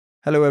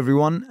Hello,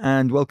 everyone,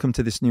 and welcome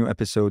to this new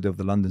episode of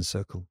the London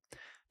Circle.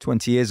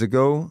 20 years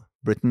ago,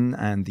 Britain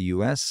and the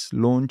US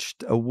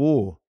launched a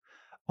war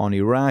on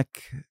Iraq,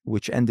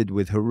 which ended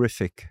with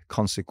horrific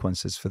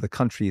consequences for the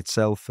country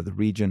itself, for the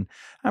region,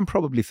 and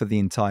probably for the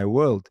entire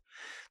world.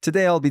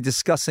 Today, I'll be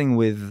discussing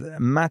with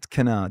Matt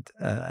Kennard,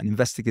 an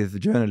investigative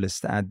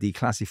journalist at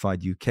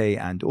Declassified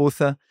UK and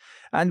author,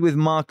 and with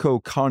Marco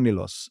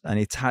Carnilos, an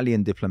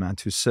Italian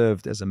diplomat who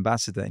served as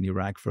ambassador in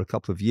Iraq for a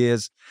couple of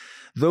years,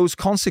 those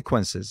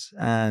consequences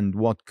and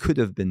what could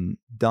have been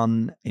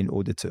done in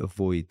order to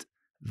avoid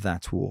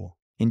that war.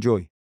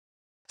 Enjoy.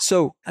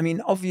 So,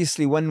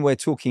 obviously, when we're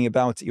talking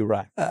about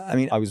Iraq,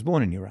 I was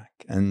born in Iraq.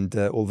 And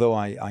although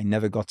I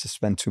never got to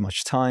spend too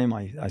much time,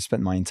 I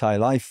spent my entire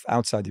life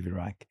outside of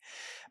Iraq.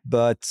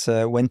 But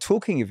when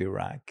talking of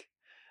Iraq,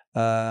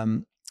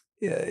 my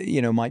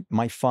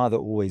father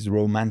always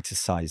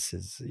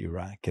romanticizes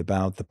Iraq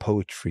about the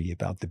poetry,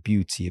 about the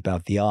beauty,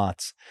 about the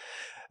arts,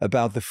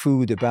 about the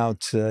food,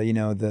 about,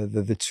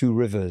 the two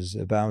rivers,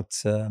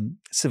 about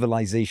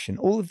civilization,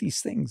 all of these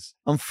things.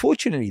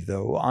 Unfortunately,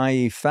 though,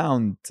 I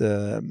found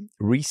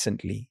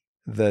recently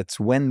that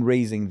when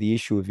raising the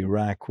issue of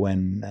Iraq,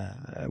 when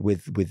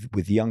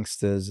with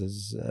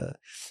youngsters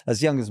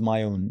as young as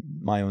my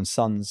own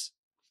sons,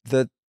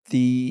 that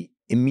the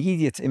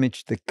immediate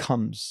image that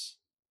comes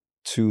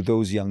to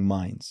those young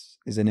minds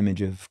is an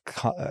image of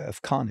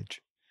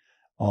carnage,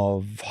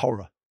 of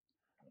horror,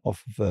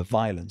 of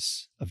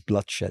violence, of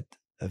bloodshed,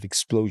 of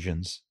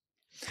explosions.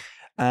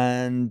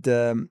 And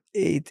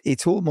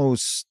it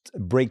almost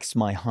breaks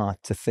my heart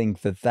to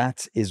think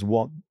that is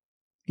what,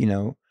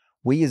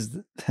 we as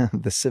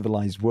the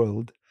civilized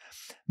world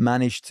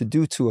managed to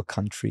do to a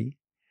country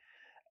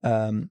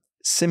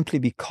simply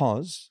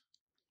because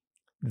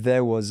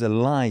there was a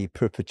lie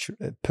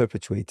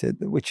perpetuated,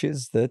 which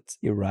is that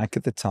Iraq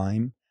at the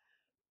time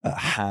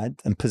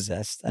had and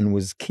possessed and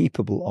was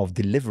capable of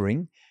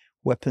delivering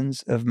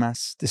weapons of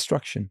mass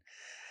destruction.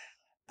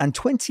 And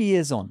 20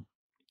 years on,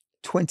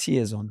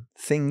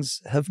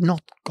 things have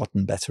not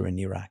gotten better in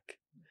Iraq.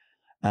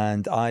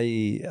 And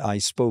I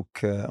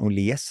spoke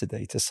only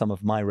yesterday to some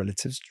of my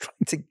relatives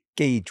trying to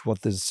gauge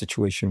what the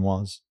situation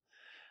was.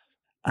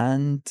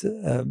 And,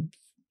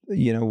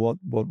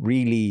 what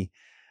really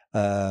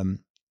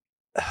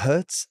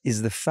hurts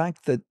is the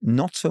fact that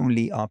not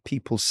only are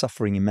people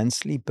suffering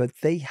immensely, but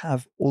they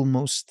have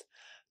almost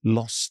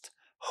lost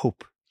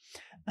hope.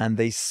 And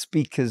they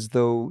speak as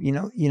though,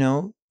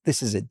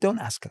 this is it. Don't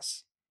ask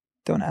us.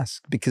 Don't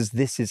ask, because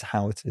this is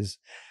how it is.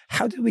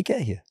 How did we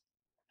get here?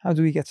 How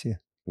do we get here?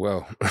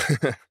 Well,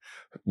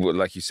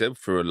 like you said,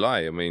 for a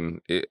lie.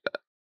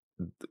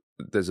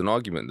 There's an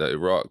argument that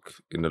Iraq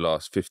in the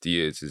last 50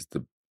 years has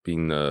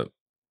been the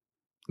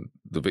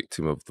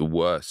victim of the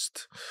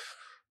worst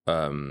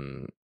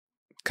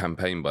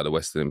campaign by the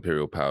Western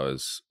imperial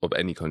powers of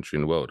any country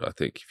in the world. I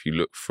think if you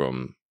look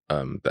from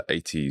the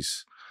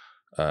 80s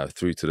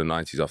through to the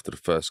 90s after the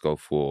first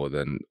Gulf War,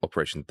 then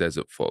Operation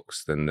Desert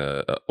Fox, then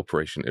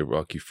Operation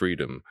Iraqi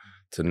Freedom,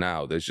 to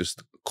now, there's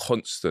just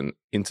constant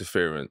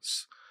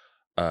interference,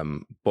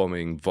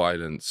 bombing,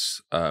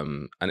 violence,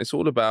 and it's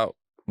all about,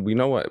 we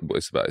know what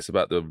it's about. It's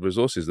about the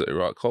resources that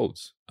Iraq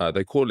holds.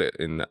 They call it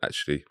I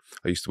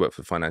used to work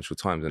for the Financial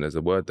Times, and there's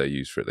a word they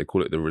use for it. They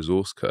call it the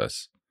resource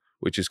curse,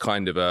 which is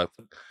kind of a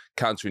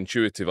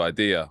counterintuitive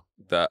idea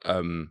that,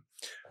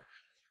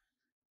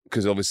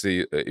 because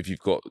obviously if you've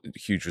got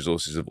huge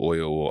resources of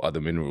oil or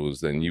other minerals,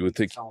 then you would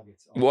think,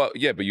 well,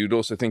 yeah, but you'd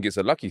also think it's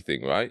a lucky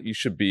thing, right? It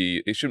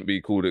shouldn't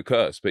be called a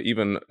curse. But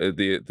even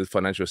the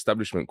financial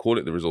establishment call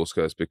it the resource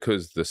curse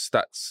because the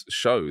stats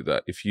show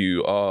that if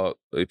you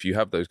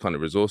have those kind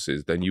of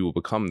resources, then you will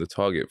become the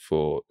target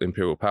for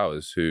imperial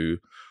powers who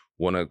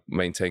want to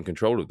maintain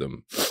control of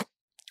them.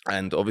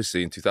 And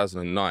obviously in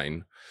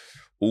 2009,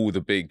 all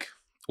the big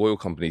oil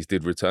companies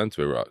did return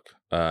to Iraq.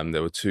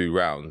 There were two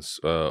rounds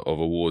of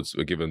awards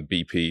were given.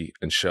 BP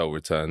and Shell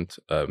returned.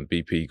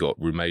 BP got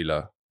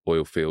Rumaila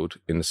oil field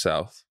in the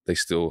south. They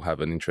still have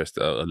a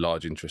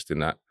large interest in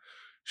that.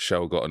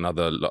 Shell got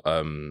another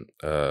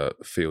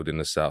field in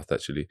the south,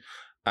 actually.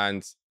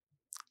 And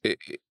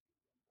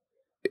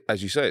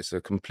as you say, it's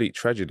a complete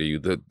tragedy.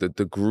 The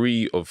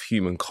degree of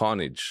human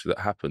carnage that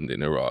happened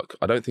in Iraq,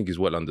 I don't think is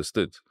well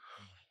understood.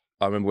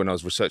 I remember when I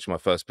was researching my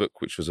first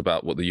book, which was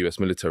about what the US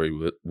military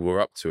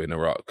were up to in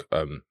Iraq,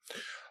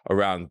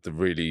 around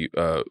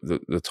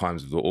the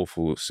times of the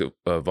awful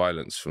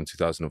violence from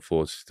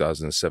 2004 to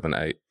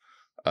 2007-8.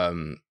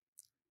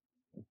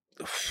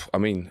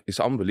 It's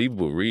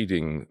unbelievable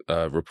reading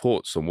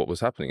reports on what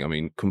was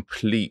happening.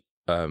 Complete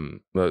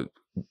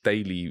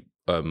daily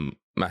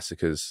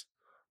massacres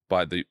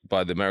by the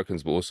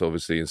Americans, but also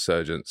obviously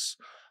insurgents.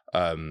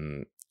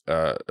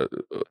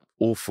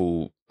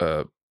 Awful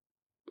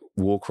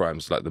war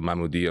crimes like the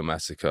Mahmudiyah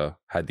massacre,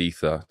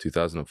 Haditha,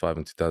 2005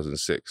 and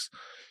 2006.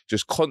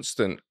 Just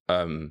constant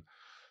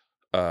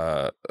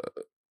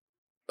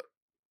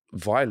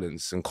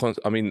violence and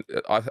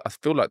I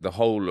feel like the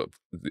whole of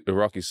the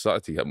Iraqi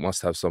society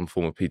must have some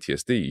form of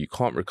PTSD. You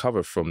can't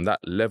recover from that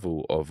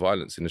level of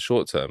violence in the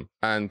short term.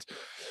 And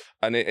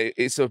And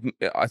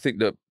I think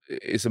that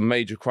it's a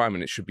major crime,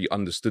 and it should be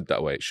understood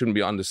that way. It shouldn't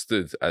be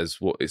understood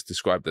as what it's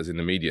described as in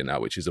the media now,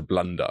 which is a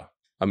blunder.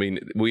 I mean,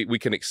 we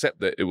can accept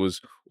that it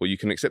was, or you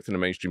can accept in the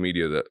mainstream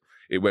media that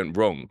it went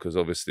wrong, because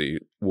obviously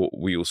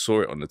we all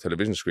saw it on the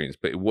television screens,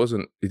 but it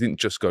didn't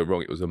just go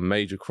wrong. It was a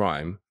major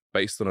crime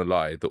based on a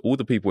lie that all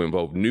the people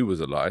involved knew was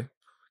a lie.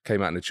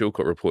 Came out in the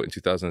Chilcot report in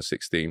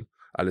 2016.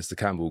 Alistair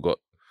Campbell got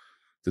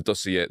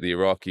the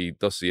Iraqi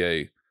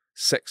dossier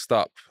sexed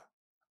up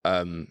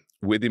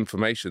with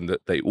information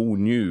that they all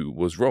knew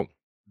was wrong.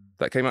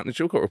 That came out in the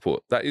Chilcot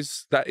report. That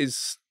is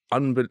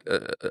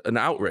an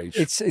outrage.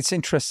 It's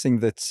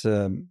interesting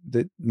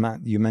that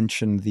Matt, you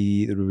mentioned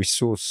the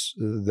resource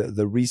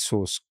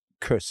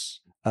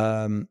curse.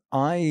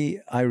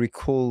 I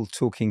recall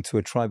talking to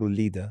a tribal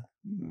leader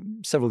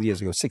several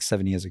years ago,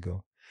 6-7 years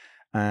ago,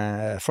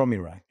 from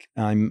Iraq.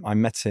 I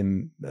met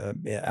him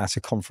at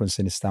a conference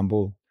in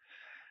Istanbul,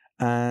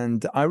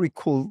 and I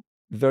recall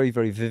very,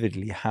 very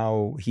vividly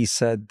how he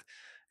said,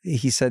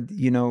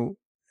 you know,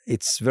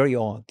 it's very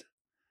odd,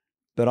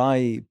 but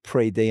I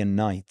pray day and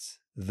night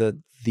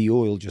that the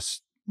oil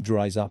just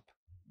dries up,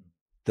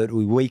 that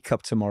we wake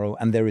up tomorrow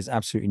and there is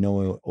absolutely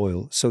no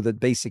oil, so that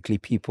basically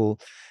people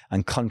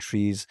and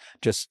countries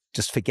just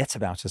forget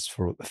about us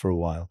for a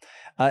while.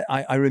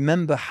 I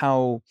remember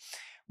how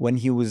when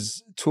he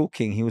was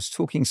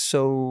talking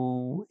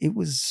so, it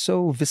was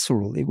so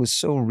visceral, it was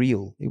so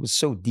real, it was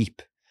so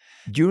deep.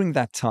 During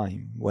that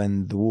time,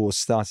 when the war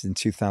started in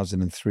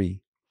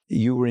 2003,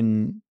 you were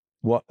in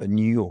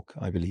New York,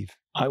 I believe.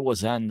 I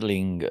was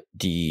handling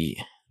the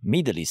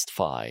Middle East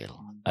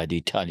file at the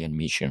Italian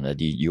mission at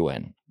the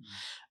UN.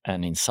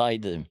 And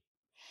inside the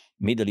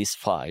Middle East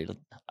file,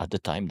 at the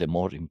time, the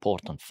more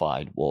important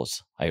file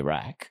was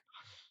Iraq,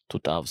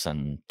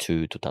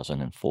 2002,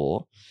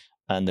 2004,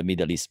 and the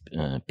Middle East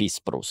peace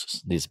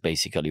process. These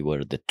basically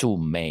were the two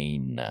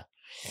main.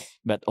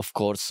 But of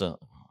course,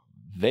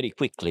 very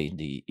quickly,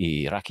 the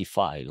Iraqi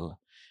file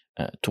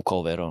took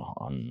over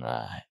on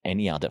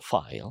any other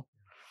file.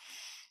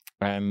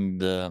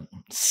 And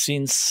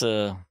since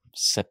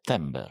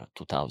September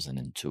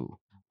 2002,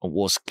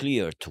 was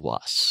clear to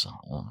us,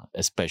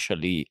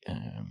 especially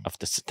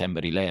after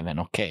September 11,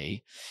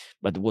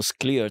 but it was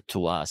clear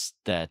to us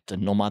that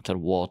no matter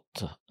what,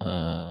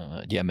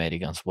 the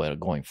Americans were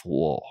going for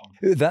war.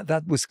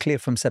 That was clear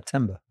from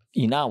September?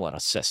 In our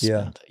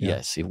assessment,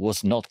 yes. It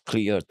was not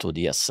clear to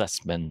the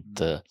assessment,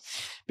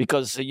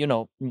 because, you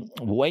know,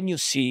 when you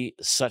see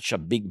such a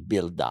big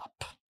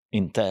build-up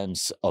in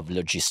terms of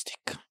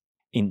logistic,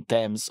 in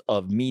terms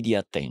of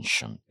media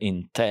attention,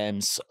 in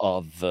terms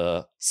of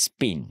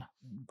spin,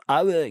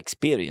 our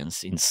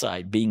experience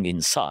being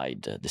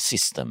inside the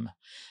system,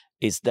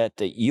 is that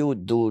you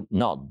do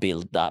not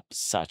build up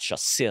such a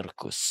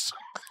circus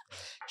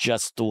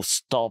just to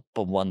stop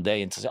one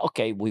day and say,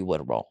 okay, we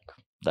were wrong.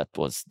 That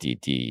was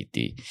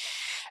the.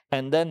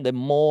 And then the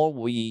more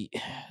we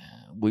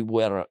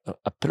were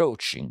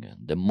approaching,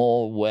 the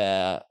more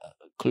we're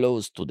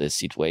close to the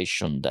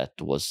situation that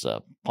was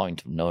a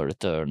point of no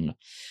return,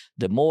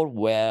 the more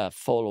we're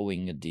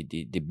following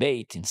the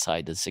debate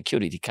inside the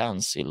Security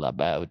Council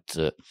about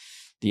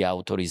the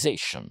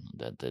authorization,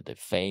 the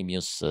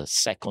famous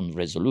second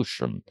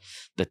resolution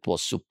that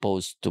was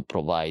supposed to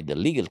provide the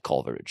legal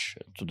coverage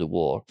to the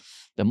war,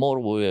 the more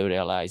we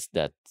realized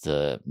that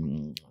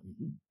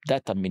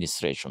that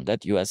administration,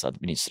 that U.S.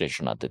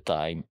 administration at the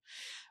time,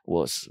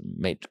 was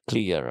made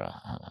clear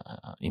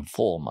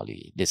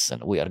informally,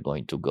 listen, we are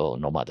going to go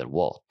no matter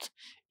what,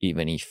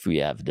 even if we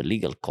have the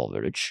legal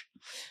coverage.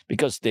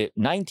 Because the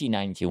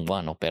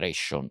 1991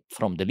 operation,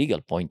 from the legal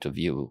point of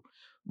view,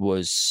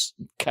 was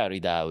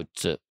carried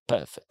out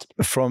perfectly.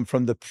 From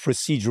the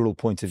procedural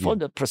point of view? From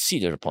the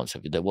procedural point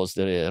of view, there was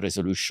the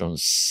resolution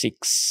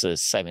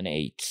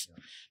 678,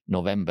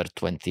 November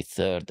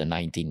 23rd,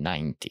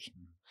 1990.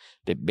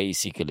 That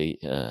basically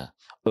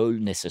all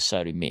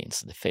necessary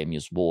means, the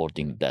famous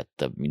wording that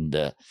in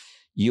the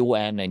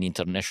UN and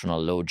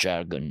international law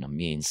jargon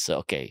means,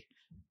 okay,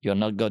 you're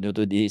not going to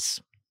do this,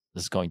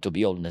 there's going to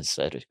be all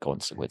necessary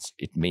consequences.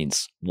 It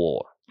means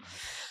war.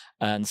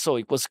 And so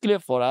it was clear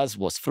for us,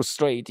 was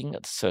frustrating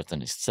at a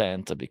certain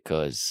extent,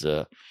 because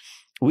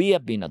we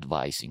have been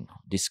advising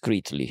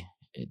discreetly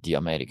the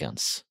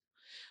Americans,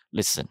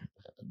 listen,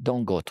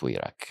 don't go to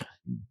Iraq.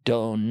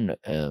 Don't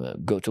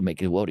go to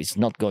make it war. It's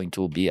not going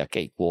to be a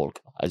cakewalk,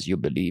 as you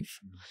believe.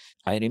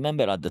 I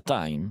remember at the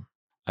time,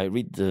 I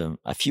read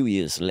a few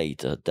years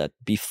later that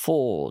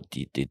before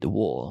the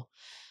war,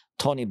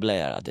 Tony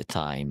Blair at the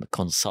time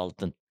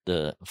consulted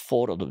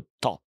 4 of the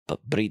top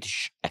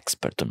British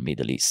experts on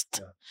Middle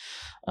East.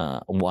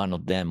 One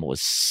of them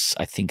was,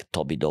 I think,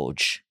 Toby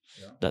Dodge,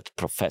 that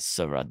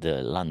professor at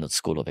the London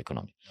School of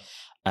Economics.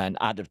 And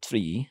other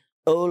 3,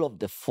 all of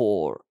the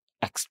 4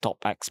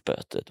 top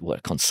experts that were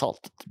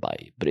consulted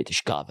by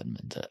British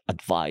government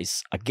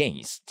advised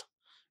against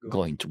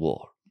going to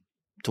war,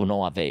 to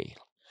no avail.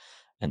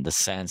 In the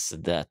sense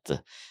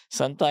that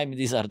sometimes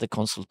these are the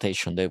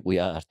consultations that we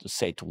are to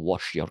say to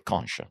wash your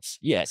conscience.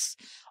 Yes,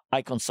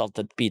 I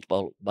consulted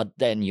people, but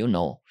then, you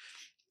know,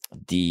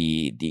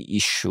 the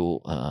issue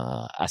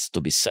has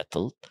to be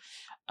settled.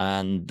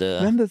 And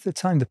remember at the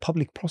time the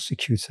public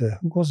prosecutor,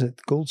 who was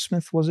it?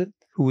 Goldsmith, was it?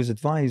 Who was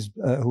advised?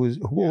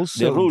 Who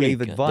also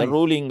gave advice. The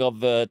ruling of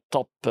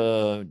top.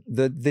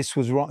 That this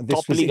was wrong. This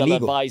top was legal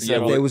illegal. advisor.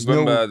 Yeah, there was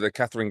remember the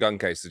Catherine Gunn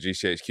case, the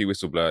GCHQ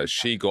whistleblower.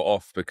 She got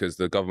off because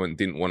the government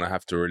didn't want to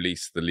have to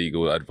release the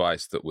legal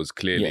advice that was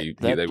clearly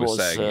they were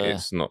saying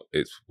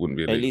it wouldn't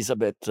be illegal.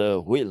 Elizabeth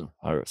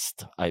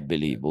Wilhurst, I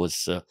believe,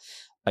 was.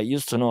 I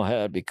used to know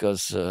her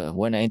because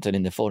when I entered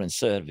in the Foreign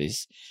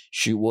Service,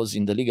 she was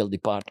in the legal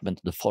department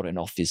of the Foreign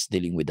Office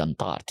dealing with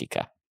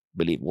Antarctica.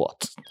 Believe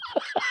what?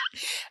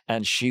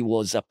 And she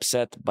was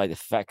upset by the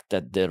fact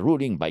that the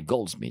ruling by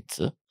Goldsmith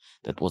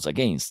that was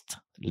against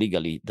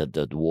legally that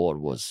the war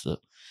was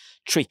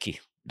tricky.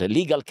 The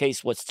legal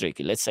case was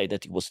tricky. Let's say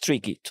that it was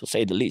tricky, to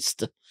say the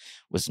least,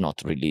 was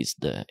not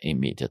released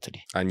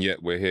immediately. And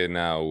yet we're here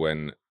now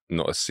when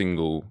not a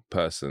single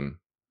person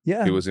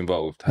who was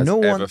involved has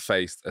ever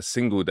faced a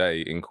single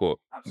day in court,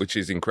 which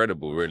is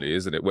incredible, really,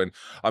 isn't it?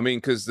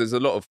 Because there's a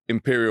lot of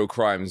imperial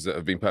crimes that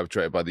have been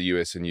perpetrated by the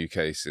US and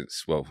UK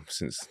since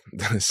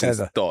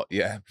Dot,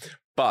 yeah.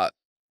 But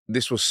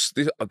this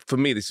for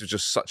me, this was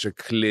just such a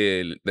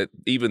clear that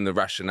even the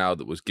rationale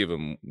that was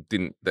given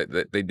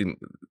it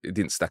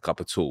didn't stack up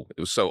at all.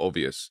 It was so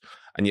obvious,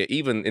 and yet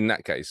even in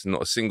that case,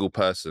 not a single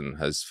person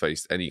has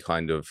faced any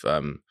kind of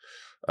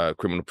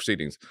criminal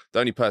proceedings. The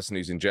only person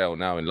who's in jail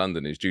now in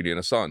London is Julian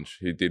Assange,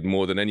 who did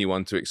more than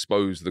anyone to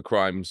expose the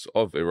crimes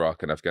of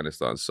Iraq and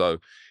Afghanistan. So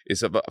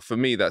for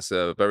me, that's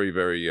a very,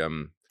 very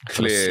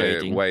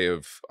clear way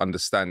of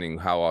understanding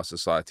how our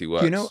society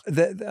works.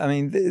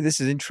 This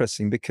is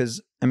interesting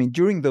because,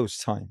 during those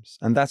times,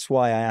 and that's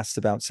why I asked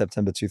about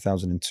September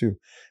 2002,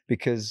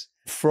 because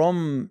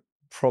from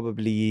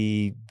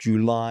probably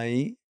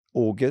July,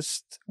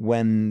 August,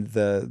 when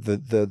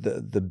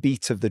the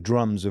beat of the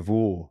drums of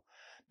war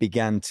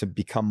began to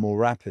become more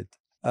rapid.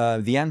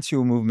 The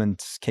anti-war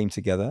movement came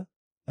together.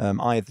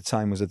 I, at the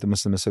time, was at the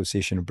Muslim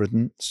Association of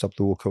Britain, Stop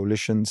the War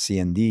Coalition,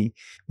 CND.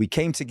 We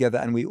came together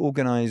and we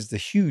organized a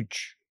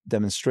huge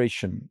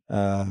demonstration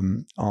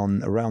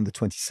on around the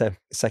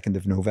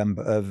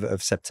 22nd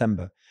of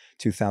September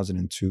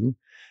 2002,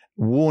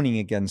 warning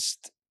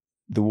against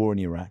the war in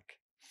Iraq.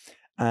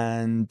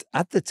 And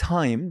at the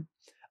time,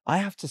 I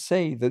have to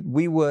say that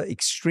we were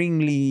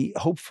extremely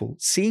hopeful,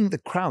 seeing the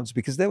crowds,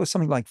 because there was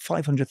something like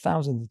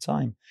 500,000 at the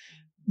time,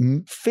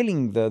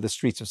 filling the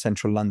streets of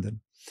central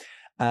London.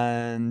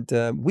 And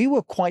we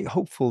were quite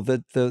hopeful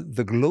that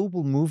the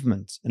global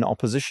movement in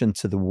opposition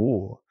to the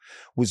war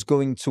was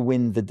going to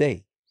win the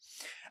day.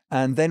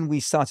 And then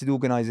we started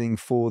organizing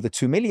for the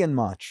 2 Million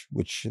March,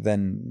 which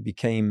then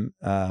became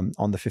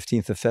on the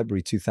 15th of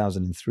February,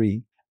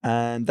 2003.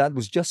 And that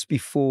was just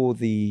before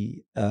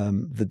the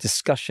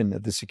discussion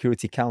at the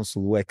Security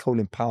Council where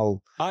Colin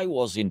Powell... I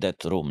was in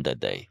that room that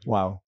day.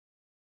 Wow.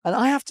 And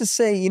I have to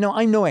say,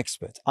 I'm no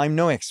expert,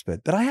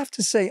 but I have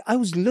to say, I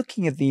was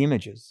looking at the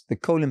images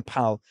that Colin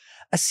Powell,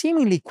 a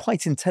seemingly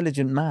quite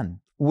intelligent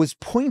man, was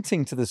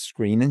pointing to the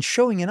screen and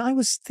showing, and I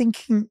was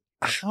thinking,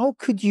 how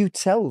could you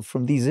tell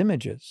from these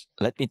images?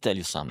 Let me tell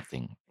you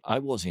something. I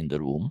was in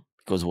the room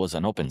because it was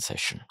an open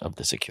session of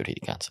the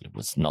Security Council. It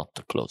was not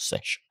a closed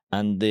session.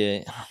 And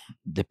the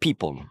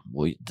people,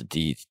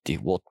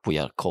 what we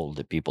are called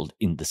the people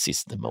in the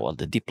system, or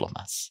the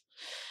diplomats,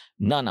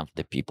 none of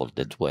the people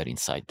that were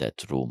inside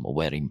that room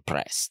were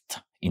impressed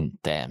in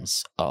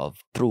terms of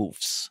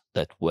proofs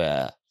that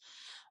were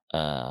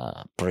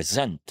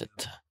presented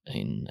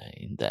in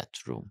that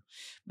room.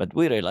 But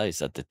we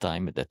realized at the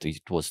time that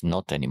it was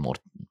not anymore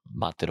a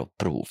matter of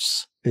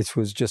proofs. It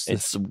was just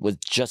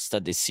a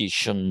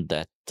decision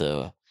that,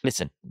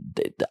 listen,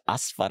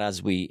 as far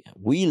as we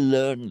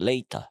learned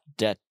later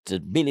that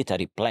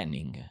military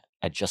planning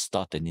had just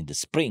started in the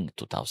spring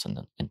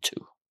 2002.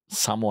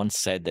 Someone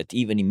said that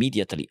even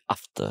immediately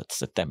after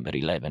September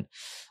 11,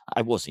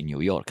 I was in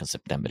New York, and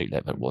September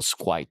 11 was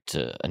quite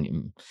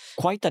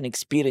an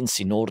experience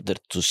in order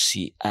to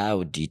see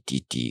how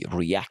the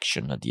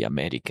reaction of the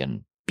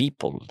American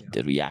people,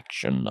 the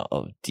reaction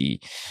of the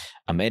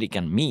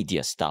American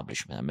media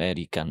establishment,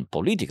 American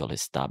political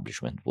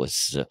establishment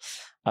was...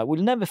 I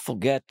will never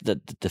forget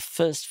that the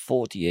first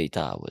 48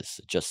 hours,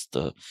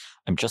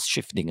 I'm just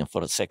shifting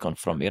for a second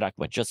from Iraq,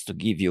 but just to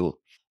give you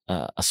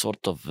a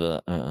sort of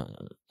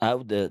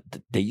how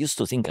they used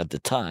to think at the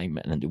time,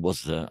 and it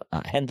was a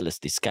endless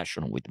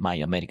discussion with my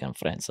American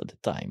friends at the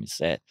time, is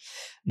that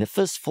the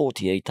first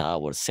 48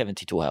 hours,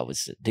 72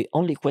 hours, the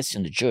only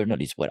question the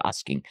journalists were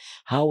asking,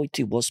 how it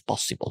was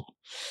possible.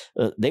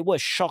 They were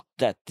shocked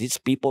that these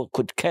people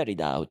could carry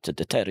out the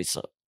terrorist,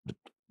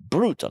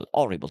 brutal,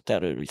 horrible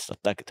terrorist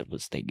attack that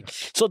was taken.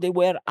 So they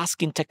were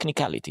asking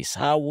technicalities,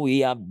 how we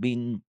have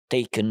been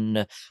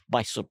taken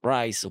by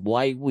surprise,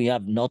 why we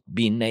have not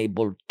been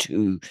able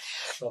to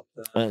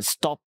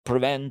stop,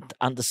 prevent,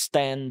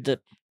 understand.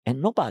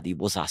 And nobody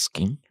was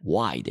asking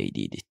why they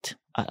did it.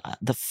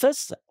 The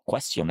first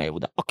question I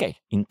would,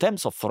 in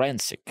terms of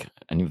forensic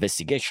and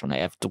investigation, I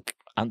have to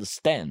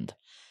understand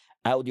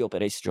how the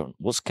operation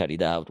was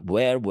carried out,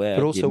 where were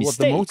but also the what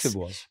mistakes, the motive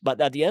was.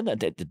 but at the end,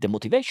 the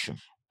motivation.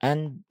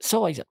 And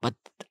so I said, but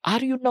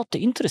are you not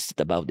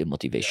interested about the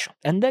motivation?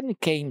 And then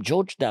came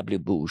George W.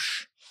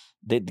 Bush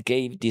that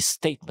gave this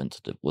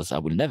statement that was, I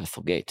will never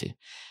forget it.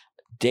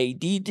 They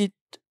did it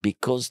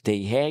because they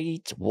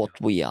hate what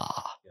we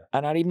are.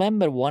 And I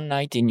remember one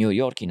night in New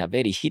York in a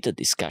very heated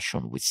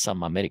discussion with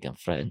some American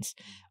friends,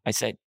 I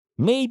said,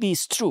 maybe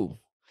it's true,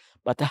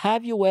 but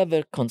have you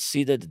ever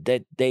considered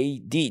that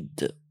they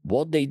did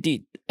what they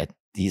did? It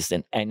is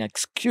an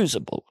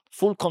inexcusable,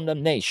 full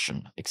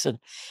condemnation, etc.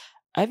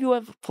 Have you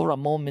ever for a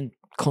moment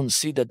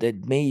considered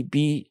that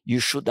maybe you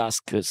should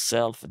ask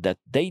yourself that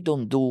they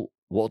don't do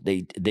what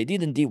they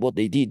didn't do what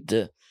they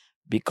did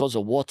because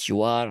of what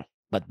you are,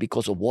 but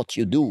because of what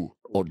you do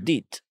or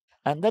did?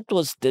 And that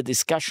was the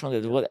discussion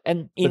that was,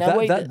 and in a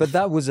way,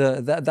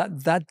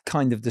 that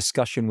kind of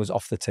discussion was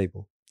off the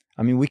table.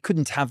 I mean, we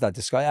couldn't have that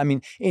discussion. I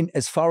mean, in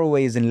as far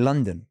away as in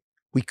London,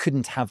 we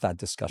couldn't have that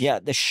discussion. Yeah,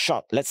 the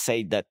shock. Let's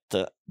say that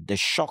the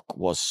shock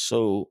was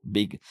so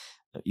big.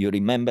 You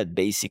remember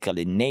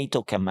basically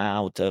NATO came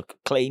out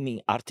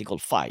claiming Article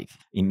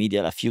 5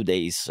 immediately a few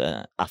days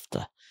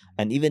after.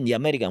 And even the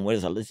American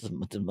was a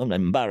little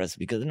embarrassed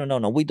because,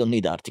 no, we don't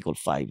need Article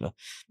 5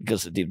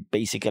 because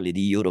basically the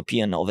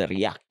European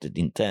overreacted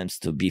in terms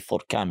to be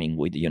forthcoming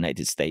with the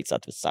United States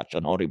after such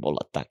an horrible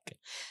attack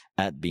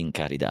had been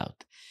carried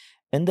out.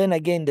 And then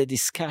again, the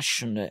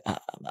discussion,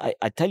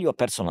 I tell you a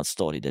personal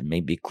story that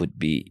maybe could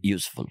be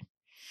useful.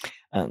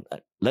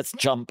 Let's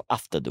jump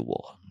after the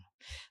war.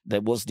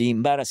 There was the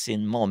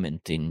embarrassing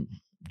moment in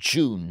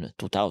June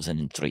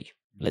 2003,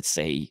 let's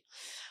say,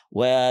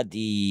 where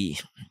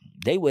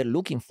they were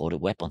looking for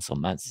weapons of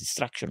mass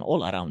destruction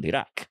all around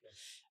Iraq.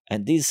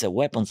 And these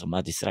weapons of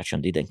mass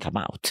destruction didn't come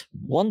out.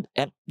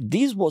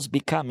 This was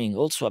becoming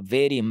also a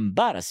very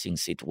embarrassing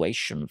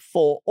situation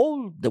for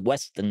all the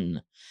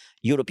Western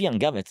European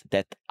governments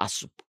that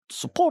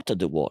supported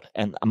the war.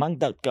 And among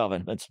that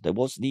governments, there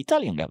was the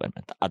Italian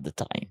government at the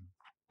time.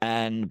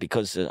 And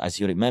because, as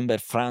you remember,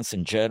 France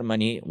and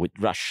Germany with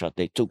Russia,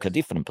 they took a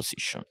different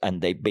position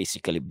and they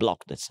basically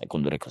blocked the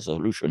second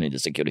resolution in the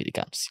Security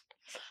Council.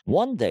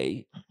 One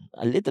day,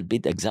 a little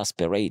bit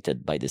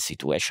exasperated by the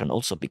situation,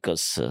 also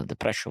because the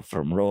pressure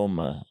from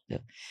Rome,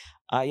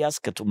 I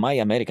asked to my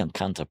American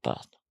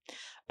counterpart,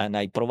 and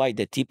I provide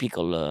a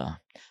typical,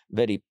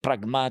 very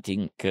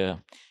pragmatic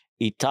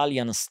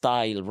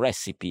Italian-style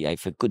recipe,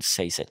 if I could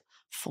say so.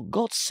 For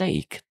God's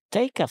sake,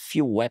 take a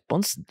few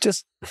weapons,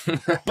 just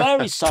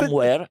bury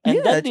somewhere,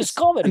 and then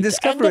discover it. End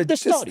of the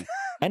story.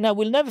 And I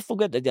will never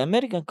forget that the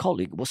American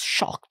colleague was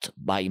shocked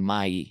by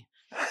my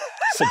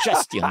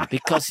suggestion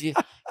because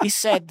he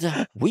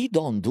said, we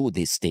don't do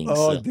these things.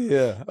 Oh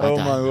dear, oh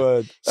my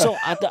word. So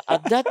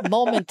at that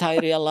moment, I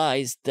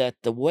realized that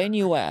when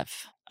you have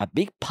a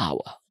big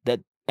power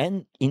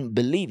and in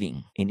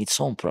believing in its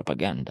own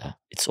propaganda,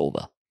 it's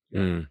over.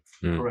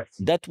 Correct.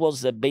 That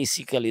was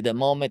basically the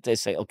moment I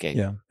say, okay.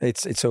 Yeah,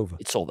 it's over.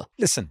 It's over.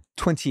 Listen,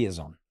 20 years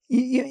on.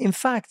 In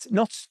fact,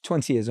 not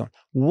 20 years on.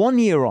 1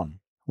 year on.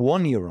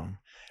 1 year on.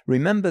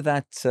 Remember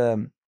that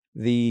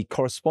the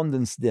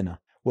Correspondents' Dinner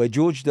where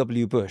George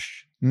W.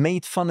 Bush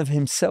made fun of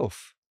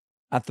himself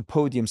at the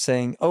podium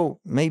saying, oh,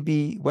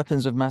 maybe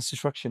weapons of mass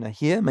destruction are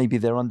here. Maybe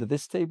they're under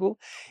this table.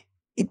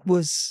 It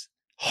was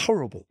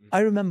horrible. I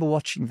remember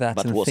watching that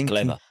but and was thinking...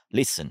 clever.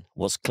 Listen,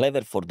 was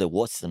clever for the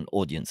Western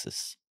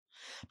audiences.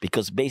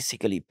 Because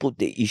basically put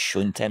the issue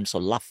in terms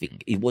of laughing.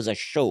 It was a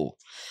show,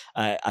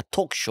 a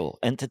talk show,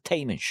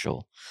 entertainment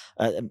show.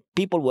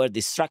 People were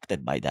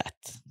distracted by that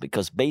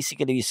because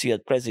basically you see a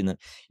president,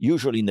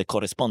 usually in the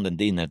Correspondent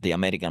Dinner, the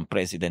American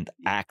president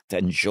act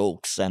and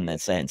jokes and a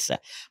sense.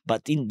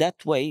 But in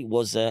that way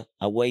was a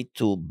way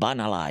to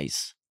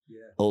banalize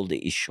all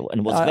the issue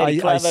and was very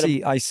clever.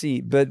 I see.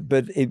 But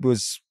it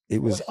was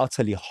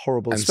utterly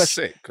horrible. And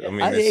sick. I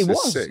mean, it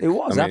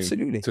was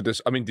absolutely.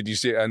 Did you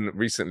see it? And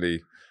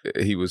recently,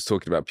 he was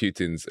talking about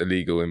Putin's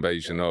illegal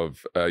invasion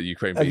of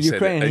Ukraine. He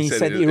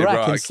said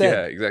Iraq instead.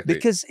 Yeah, exactly.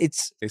 Because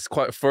it's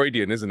quite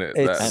Freudian, isn't it?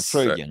 It's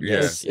Freudian.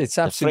 Yes, it's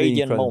absolutely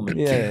Freudian incredible. moment.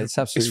 Yeah, it's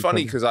absolutely. It's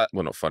funny because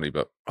not funny,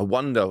 but I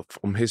wonder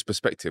from his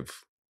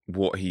perspective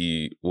what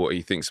he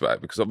thinks about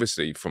it. Because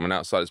obviously, from an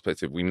outside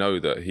perspective, we know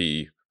that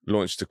he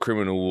launched a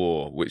criminal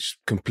war which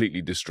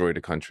completely destroyed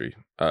a country.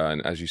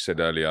 And as you said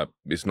earlier,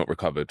 it's not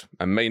recovered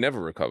and may never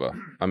recover.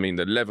 I mean,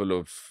 the level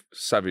of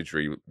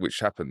savagery which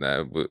happened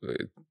there,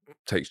 it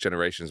takes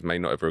generations, may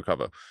not ever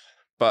recover.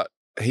 But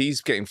he's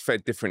getting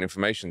fed different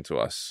information to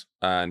us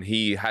and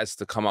he has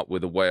to come up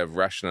with a way of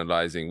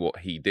rationalizing what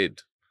he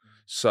did.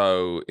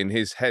 So in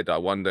his head, I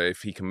wonder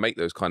if he can make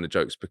those kind of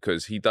jokes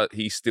because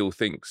he still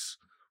thinks,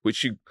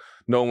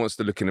 no one wants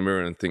to look in the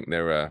mirror and think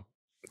they're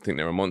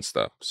a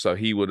monster. So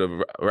he would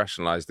have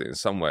rationalized it in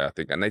some way, I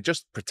think. And they're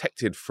just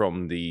protected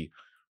from the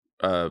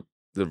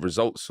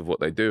results of what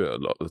they do a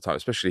lot of the time,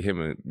 especially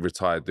him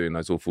retired doing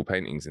those awful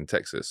paintings in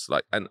Texas.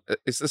 And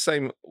it's the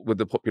same with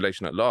the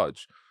population at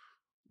large.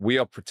 We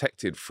are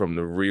protected from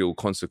the real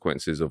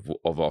consequences of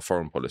our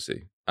foreign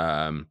policy.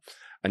 And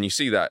you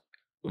see that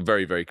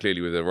very, very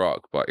clearly with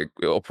Iraq, but it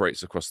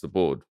operates across the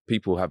board.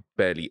 People have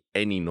barely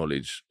any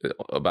knowledge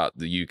about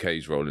the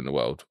UK's role in the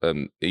world,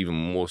 and even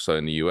more so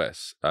in the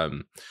US.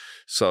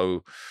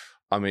 So,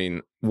 I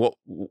mean, what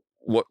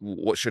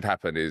should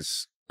happen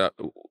is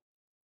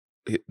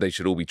they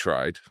should all be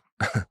tried,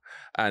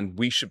 and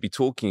we should be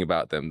talking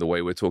about them the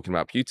way we're talking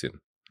about Putin.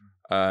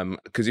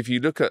 Because if you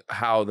look at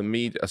how the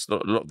media, a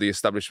lot of the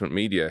establishment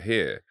media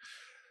here,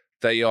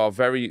 they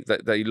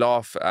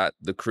laugh at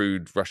the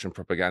crude Russian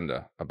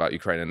propaganda about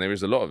Ukraine, and there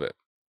is a lot of it.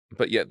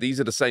 But yet these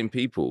are the same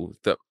people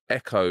that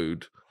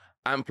echoed,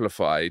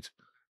 amplified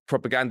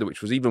propaganda,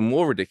 which was even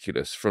more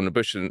ridiculous from the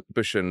Bush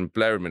and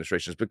Blair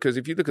administrations. Because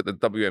if you look at the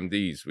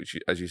WMDs, which,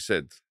 as you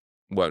said,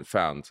 weren't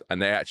found,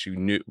 and they actually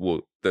knew,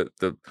 well,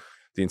 the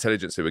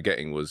intelligence they were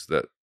getting was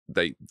that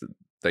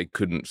they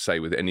couldn't say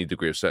with any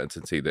degree of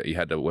certainty that he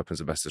had a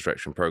weapons of mass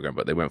destruction program,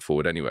 but they went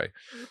forward anyway.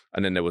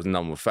 And then there was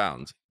none were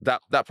found.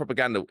 That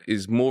propaganda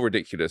is more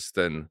ridiculous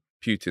than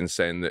Putin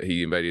saying that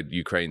he invaded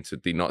Ukraine to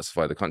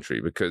denazify the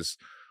country, because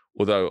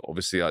although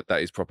obviously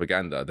that is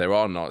propaganda, there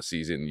are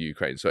Nazis in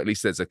Ukraine. So at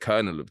least there's a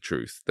kernel of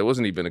truth. There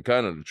wasn't even a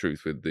kernel of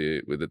truth with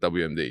the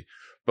WMD.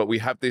 But we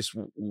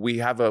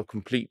have a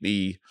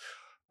completely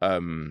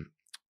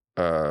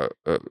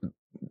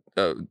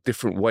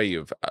different way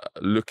of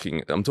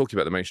looking. I'm talking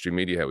about the mainstream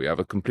media here. We have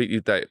a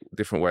completely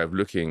different way of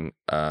looking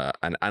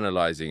and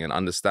analyzing and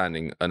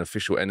understanding an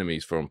official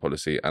enemy's foreign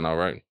policy and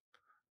our own.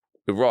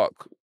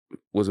 Iraq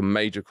was a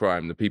major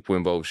crime. The people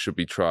involved should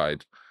be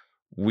tried.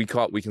 We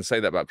can say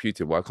that about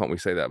Putin. Why can't we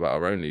say that about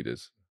our own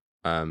leaders?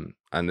 And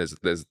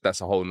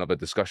that's a whole nother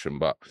discussion.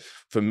 But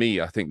for me,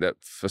 I think that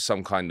for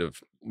some kind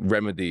of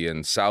remedy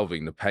and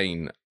salving the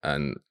pain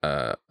and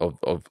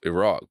of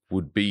Iraq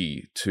would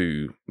be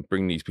to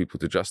bring these people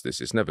to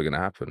justice. It's never going to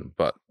happen,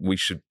 but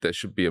there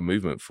should be a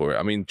movement for it.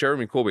 I mean,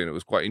 Jeremy Corbyn, it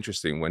was quite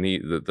interesting when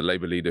the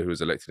Labour leader who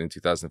was elected in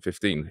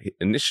 2015,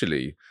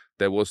 initially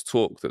there was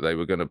talk that they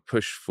were going to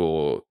push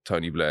for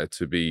Tony Blair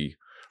to be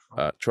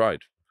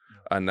tried.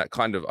 And that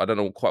kind of, I don't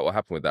know quite what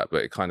happened with that,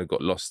 but it kind of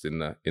got lost in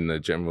the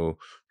general.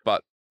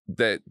 But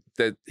that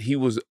he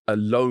was a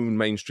lone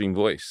mainstream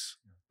voice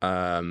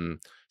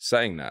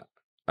saying that.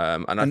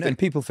 And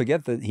people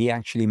forget that he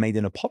actually made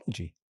an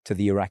apology to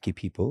the Iraqi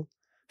people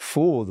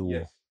for the war.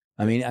 Yes.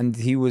 I mean, and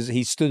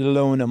he stood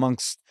alone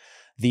amongst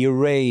the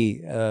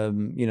array,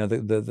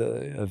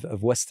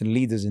 of Western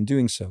leaders in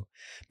doing so.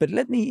 But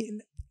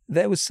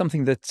there was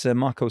something that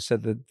Marco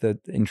said that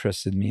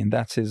interested me, and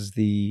that is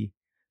the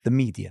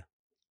media.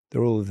 The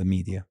role of the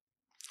media.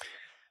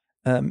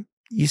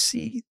 You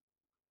see,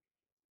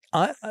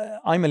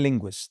 I'm a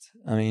linguist.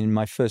 I mean,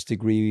 my first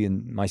degree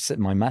and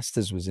my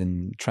master's was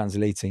in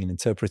translating and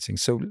interpreting.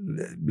 So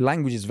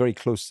language is very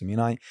close to me,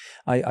 and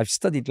I've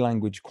studied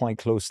language quite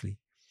closely.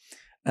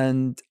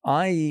 And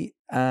I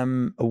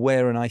am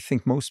aware, and I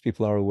think most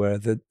people are aware,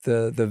 that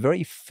the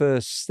very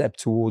first step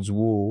towards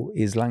war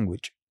is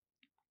language,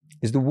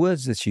 is the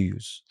words that you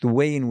use, the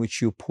way in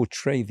which you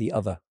portray the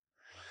other.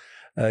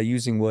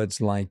 Using words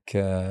like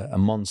a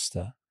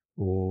monster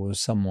or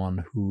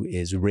someone who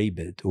is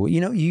rabid, or,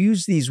 you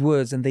use these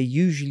words and they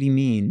usually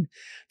mean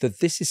that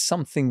this is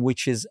something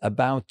which is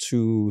about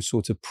to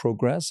sort of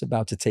progress,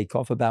 about to take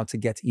off, about to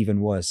get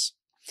even worse.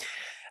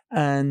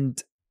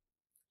 And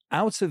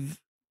out of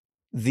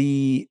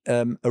the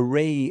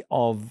array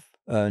of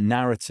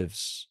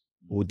narratives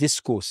or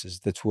discourses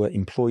that were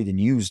employed and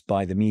used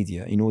by the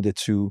media in order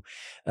to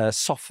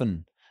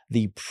soften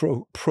the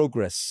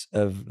progress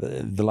of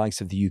the likes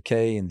of the UK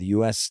and the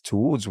US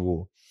towards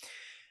war,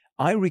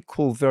 I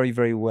recall very,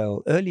 very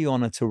well early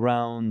on at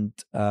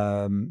around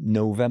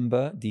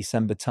November,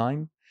 December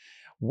time,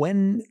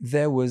 when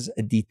there was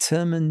a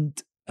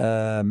determined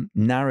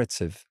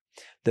narrative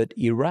that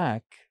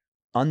Iraq,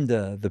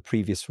 under the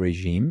previous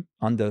regime,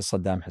 under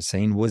Saddam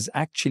Hussein, was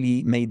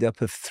actually made up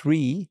of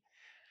three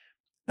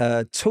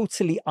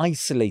totally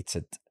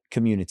isolated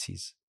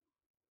communities: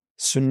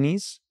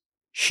 Sunnis,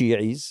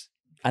 Shi'is,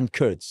 and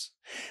Kurds.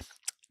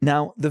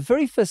 Now, the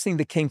very first thing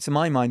that came to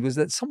my mind was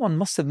that someone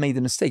must have made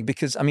a mistake,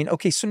 because, I mean,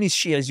 okay, Sunnis,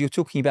 Shias, you're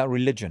talking about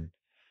religion,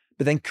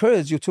 but then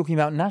Kurds, you're talking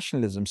about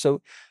nationalism.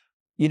 So,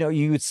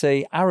 you would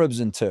say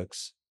Arabs and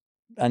Turks,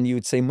 and you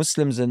would say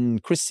Muslims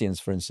and Christians,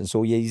 for instance,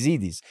 or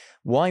Yazidis.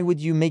 Why would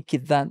you make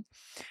it that?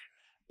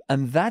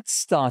 And that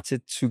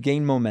started to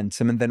gain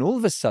momentum. And then all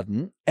of a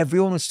sudden,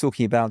 everyone was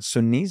talking about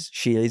Sunnis,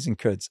 Shias, and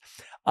Kurds.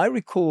 I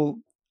recall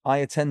I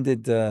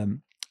attended...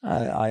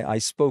 I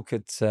spoke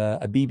at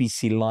a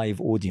BBC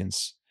Live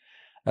audience,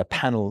 a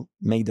panel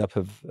made up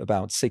of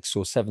about 6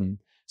 or 7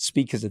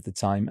 speakers at the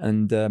time.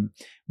 And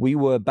we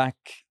were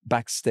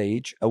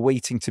backstage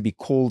awaiting to be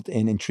called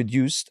in,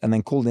 introduced, and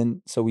then called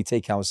in so we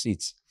take our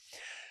seats.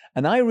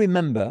 And I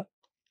remember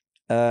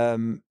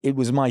it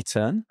was my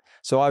turn.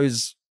 So I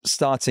was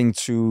starting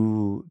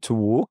to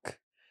walk.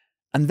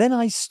 And then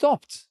I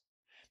stopped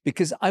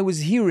because I was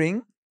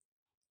hearing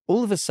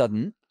all of a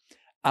sudden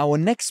our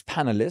next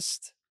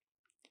panelist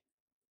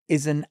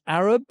is an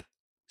Arab,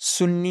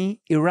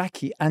 Sunni,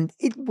 Iraqi. And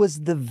it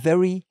was the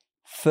very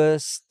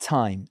first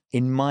time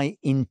in my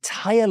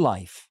entire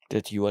life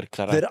that you were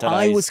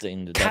characterized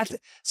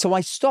So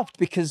I stopped,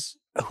 because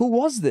who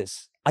was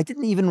this? I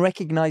didn't even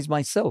recognize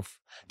myself,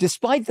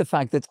 despite the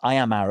fact that I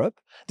am Arab,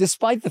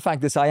 despite the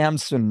fact that I am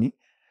Sunni,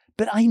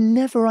 but I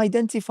never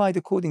identified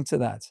according to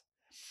that.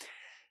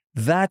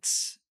 That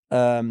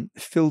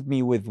filled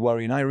me with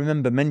worry. And I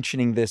remember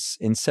mentioning this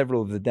in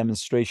several of the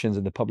demonstrations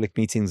and the public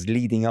meetings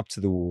leading up to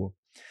the war,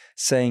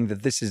 saying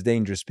that this is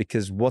dangerous,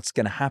 because what's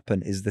going to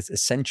happen is that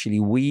essentially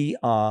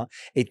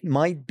it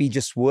might be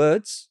just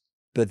words,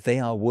 but they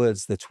are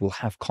words that will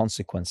have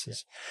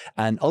consequences.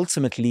 And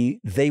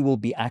ultimately, they will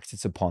be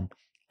acted upon.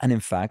 And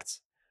in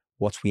fact,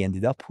 what we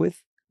ended up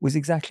with was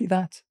exactly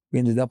that. We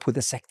ended up with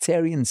a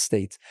sectarian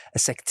state, a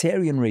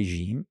sectarian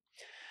regime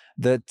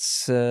that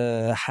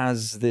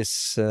has this,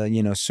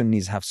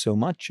 Sunnis have so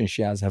much and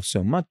Shias have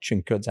so much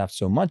and Kurds have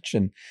so much.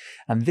 And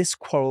this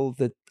quarrel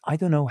that I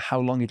don't know how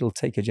long it'll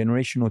take, a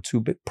generation or two,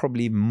 but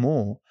probably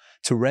more,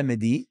 to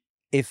remedy,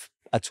 if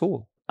at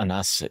all. And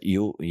as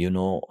you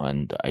know,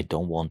 and I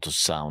don't want to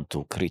sound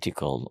too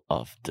critical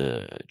of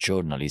the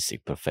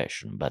journalistic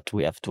profession, but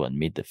we have to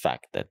admit the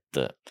fact that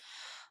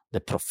the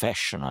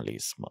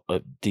professionalism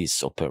of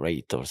these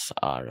operators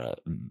has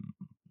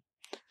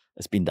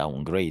been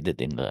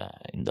downgraded in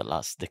the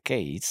last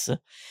decades.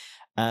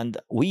 And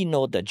we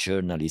know that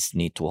journalists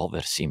need to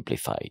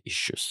oversimplify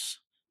issues,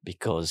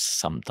 because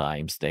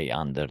sometimes they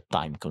under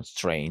time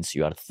constraints.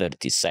 You are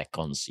 30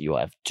 seconds, you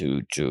have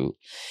to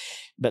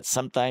but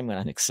sometimes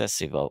an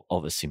excessive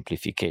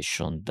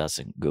oversimplification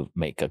doesn't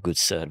make a good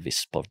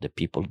service for the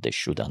people they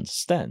should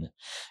understand.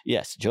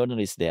 Yes,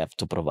 journalists, they have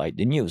to provide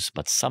the news,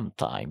 but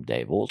sometimes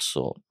they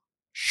also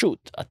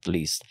should at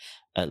least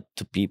help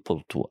to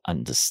people to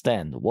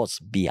understand what's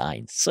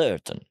behind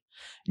certain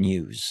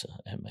news.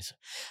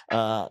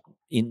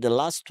 In the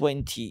last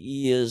 20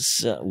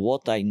 years,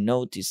 what I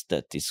noticed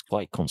that is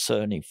quite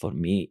concerning for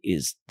me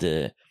is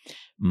the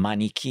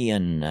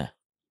Manichaean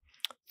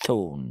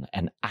tone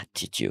and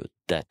attitude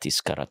that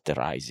is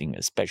characterizing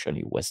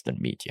especially Western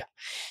media.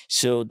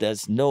 So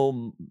there's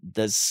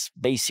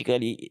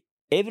basically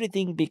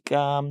everything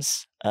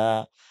becomes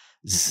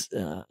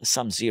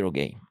some zero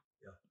game.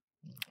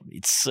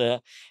 It's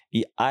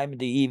I'm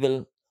the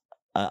evil,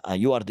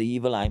 you are the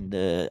evil, I'm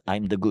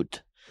the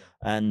good.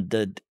 And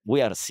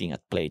we are seeing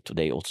at play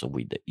today also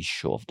with the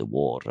issue of the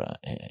war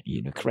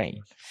in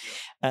Ukraine.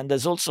 And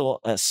there's also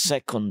a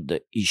second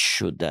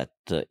issue that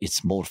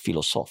it's more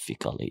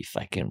philosophical, if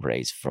I can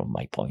raise from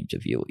my point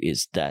of view,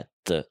 is that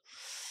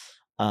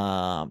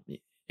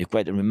you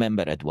quite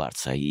remember Edward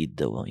Said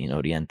in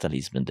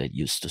Orientalism that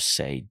used to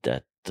say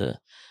that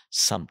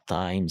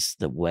sometimes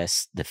the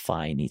West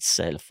defines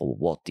itself for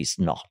what is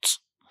not.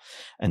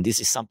 And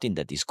this is something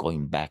that is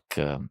going back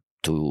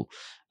to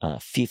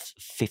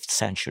 5th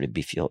century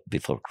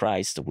before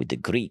Christ, with the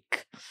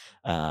Greek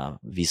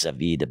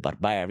vis-a-vis the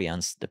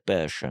barbarians, the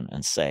Persian,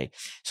 and say,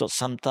 so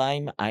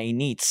sometime I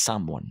need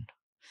someone,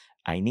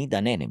 I need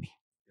an enemy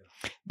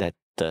that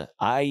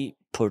I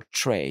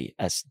portray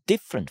as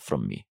different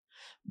from me,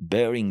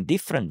 bearing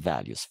different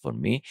values for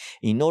me,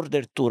 in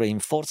order to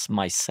reinforce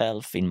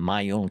myself in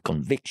my own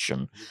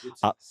conviction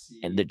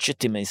and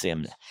legitimacy.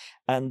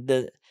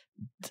 And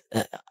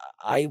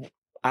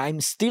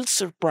I'm still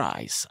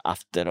surprised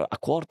after a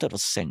quarter of a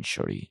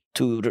century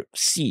to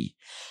see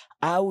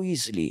how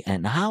easily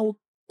and how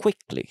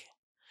quickly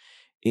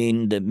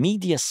in the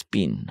media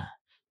spin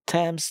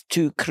tends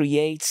to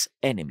create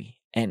enemy.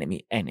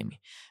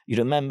 You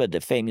remember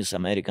the famous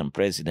American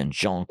president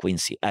John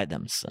Quincy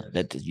Adams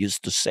that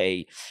used to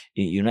say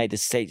the United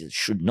States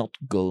should not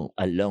go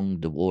along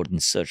the world in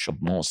search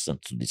of monsters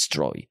to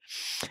destroy.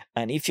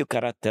 And if you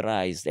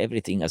characterize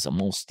everything as a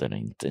monster,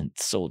 and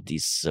so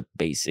these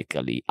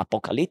basically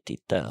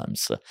apocalyptic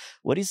terms,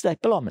 where is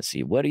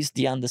diplomacy? Where is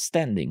the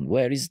understanding?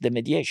 Where is the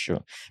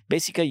mediation?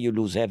 Basically, you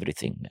lose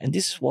everything. And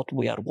this is what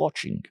we are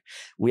watching.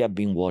 We have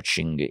been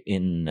watching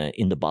in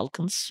the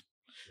Balkans.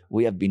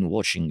 We have been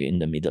watching in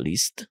the Middle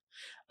East.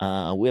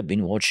 We have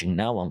been watching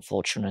now,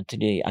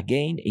 unfortunately,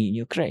 again in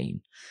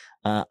Ukraine.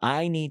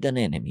 I need an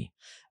enemy.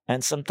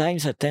 And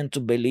sometimes I tend to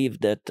believe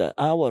that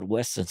our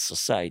Western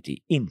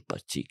society in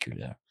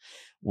particular,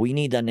 we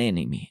need an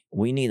enemy.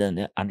 We need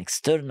an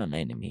external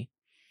enemy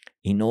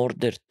in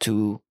order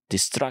to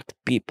distract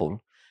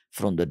people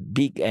from the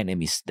big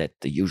enemies that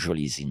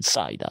usually is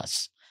inside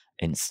us,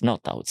 and it's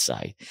not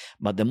outside.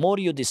 But the more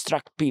you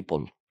distract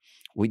people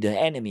with the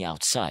enemy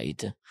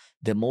outside,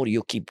 the more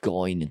you keep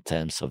going in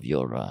terms of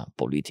your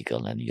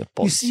political and your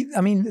policy. You see,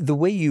 I mean, the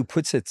way you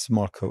put it,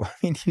 Marco, I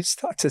mean, you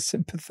start to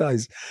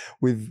sympathize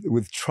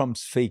with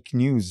Trump's fake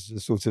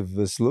news sort of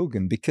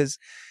slogan, because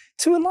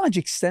to a large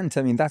extent,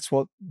 I mean, that's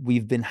what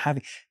we've been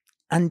having.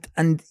 And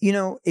you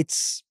know,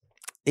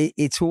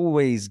 it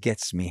always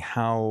gets me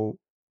how,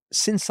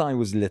 since I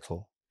was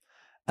little,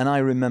 and I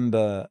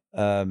remember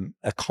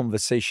a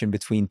conversation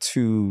between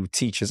two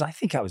teachers. I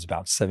think I was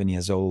about 7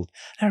 years old.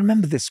 I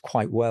remember this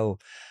quite well.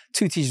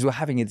 Two teachers were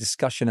having a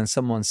discussion, and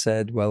someone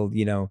said, well,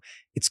 you know,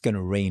 it's going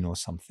to rain or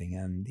something.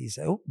 And he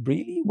said, oh,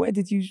 really? Where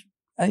did you?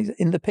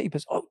 in the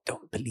papers. Oh,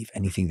 don't believe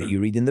anything that you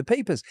read in the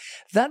papers.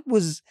 That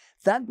was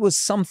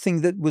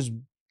something that was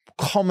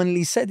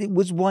commonly said. It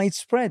was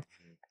widespread.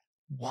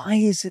 Why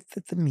is it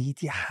that the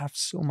media have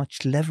so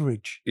much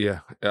leverage?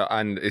 Yeah,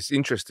 and it's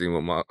interesting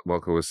what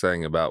Marco was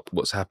saying about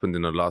what's happened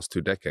in the last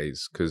 2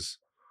 decades, because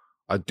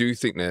I do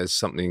think there's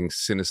something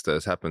sinister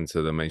that's happened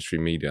to the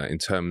mainstream media in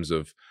terms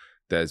of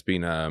there's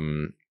been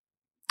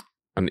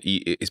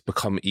it's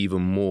become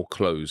even more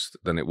closed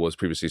than it was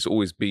previously. It's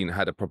always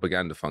had a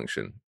propaganda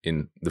function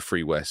in the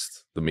Free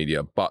West, the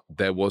media, but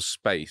there was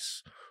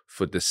space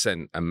for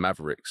dissent and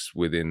mavericks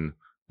within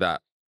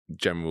that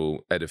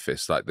general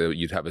edifice. Like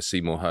you'd have a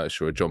Seymour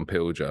Hersh or a John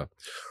Pilger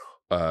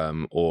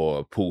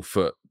or Paul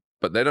Foot,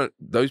 but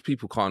those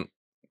people can't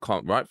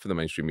write for the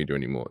mainstream media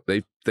anymore.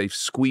 They've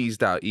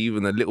squeezed out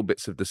even the little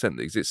bits of dissent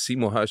that exist.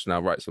 Seymour Hersh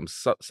now writes on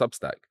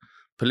Substack.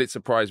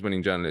 Pulitzer Prize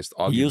winning journalist,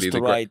 arguably he used to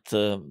write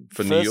for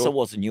first New York. It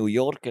was New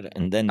Yorker,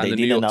 and then they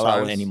didn't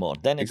allow it anymore.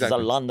 Then it's the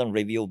London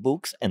Review of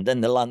Books, and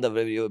then the London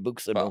Review of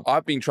Books.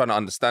 I've been trying to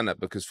understand that,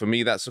 because for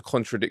me that's a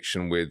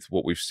contradiction with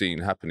what we've seen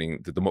happening,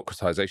 the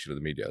democratization of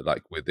the media,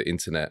 like with the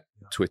internet,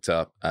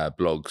 Twitter,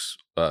 blogs,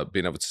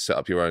 being able to set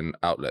up your own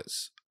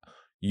outlets.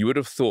 You would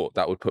have thought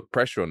that would put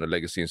pressure on the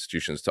legacy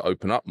institutions to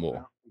open up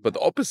more, but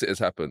the opposite has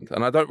happened,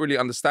 and I don't really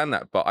understand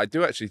that. But I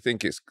do actually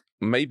think it's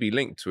maybe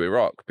linked to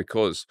Iraq,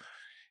 because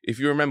if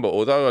you remember,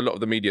 although a lot of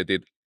the media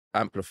did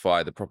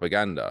amplify the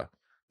propaganda,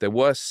 there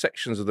were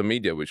sections of the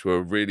media which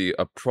were really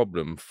a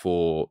problem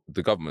for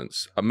the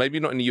governments. And maybe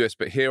not in the US,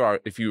 but here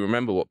if you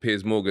remember what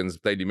Piers Morgan's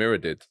Daily Mirror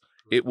did,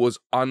 it was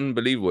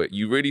unbelievable.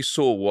 You really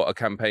saw what a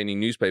campaigning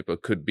newspaper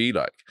could be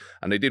like.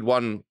 And they did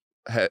one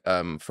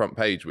front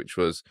page, which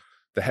was,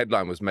 the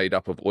headline was made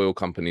up of oil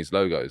companies'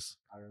 logos.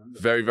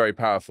 Very, very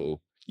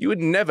powerful. You would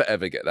never,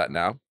 ever get that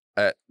now.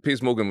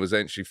 Piers Morgan was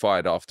eventually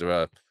fired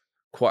after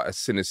quite a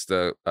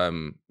sinister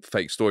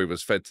fake story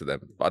was fed to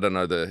them. I don't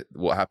know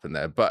what happened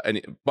there, but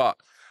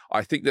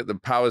I think that the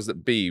powers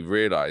that be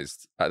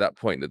realized at that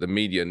point that the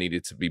media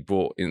needed to be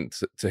brought in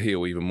to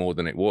heal even more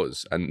than it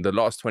was. And the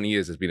last 20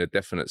 years has been a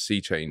definite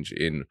sea change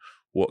in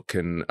what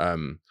can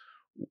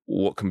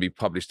be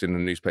published in the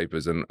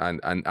newspapers and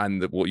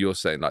what you're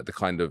saying, like the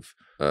kind of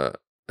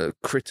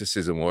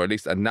criticism or at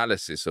least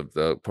analysis of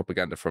the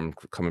propaganda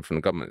coming from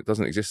the government. It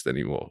doesn't exist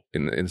anymore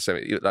in the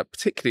same, like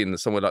particularly in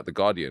somewhere like The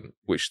Guardian,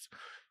 which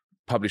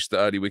published the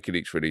early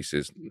WikiLeaks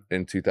releases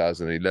in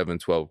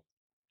 2011-12.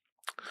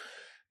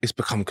 It's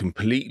become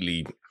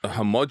completely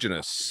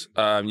homogenous.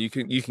 You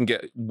can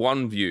get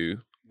one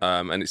view,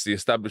 and it's the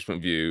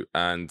establishment view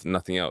and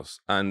nothing else,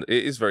 and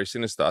it is very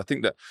sinister. I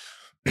think that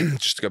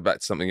just to go back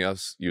to something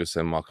else you were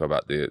saying, Marco,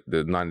 about the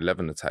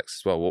 9/11 attacks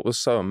as well. What was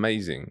so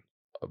amazing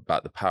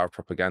about the power of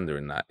propaganda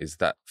in that is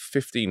that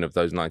 15 of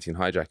those 19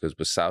 hijackers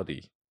were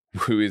Saudi,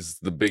 who is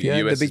the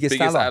US's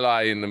biggest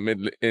ally in the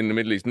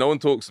Middle East. No one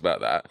talks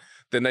about that.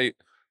 Then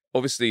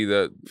obviously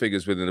the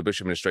figures within the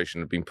Bush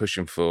administration have been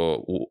pushing for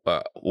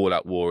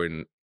all-out war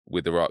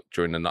with Iraq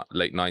during the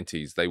late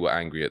 90s. They were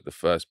angry at the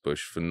first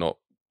Bush for not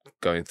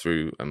going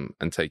through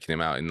and taking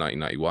him out in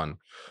 1991.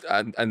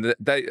 And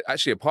they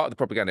actually, a part of the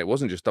propaganda, it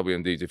wasn't just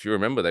WMDs. If you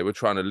remember, they were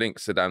trying to link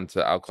Saddam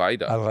to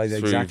Al-Qaeda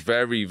through exactly.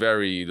 Very,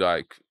 very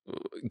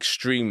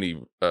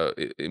extremely,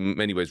 in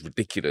many ways,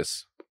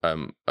 ridiculous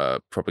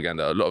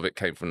propaganda. A lot of it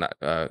came from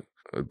that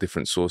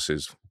different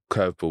sources.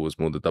 Curveball was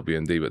more the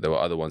WMD, but there were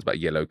other ones about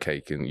yellow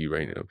cake and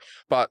uranium.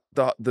 But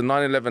the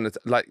 9/11,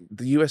 like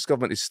the US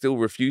government is still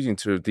refusing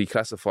to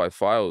declassify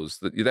files.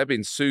 They're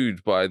being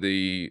sued by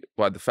the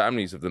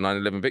families of the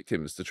 9/11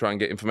 victims to try and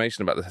get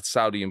information about the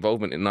Saudi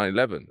involvement in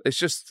 9/11.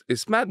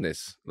 It's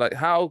madness. Like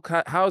how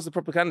has the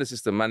propaganda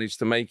system managed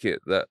to make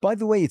it that? By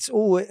the way, it's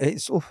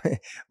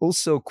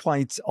also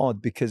quite odd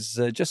because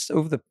just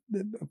over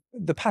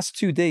the past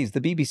 2 days,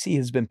 the BBC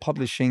has been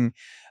publishing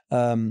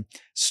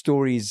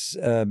stories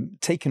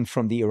taken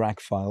from the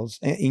Iraq files,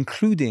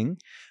 including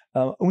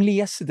only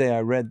yesterday I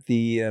read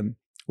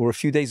or a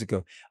few days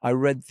ago, I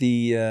read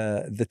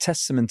the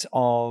testament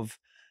of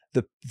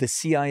the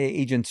CIA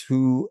agent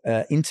who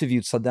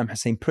interviewed Saddam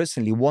Hussein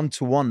personally,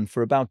 1-to-1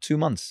 for about 2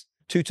 months,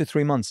 2 to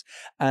 3 months,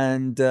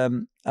 and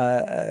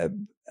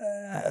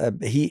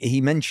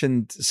he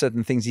mentioned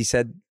certain things. He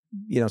said,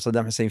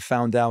 Saddam Hussein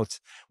found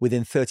out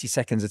within 30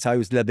 seconds that I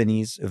was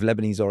of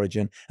Lebanese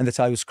origin, and that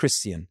I was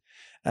Christian.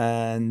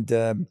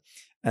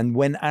 And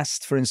when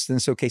asked, for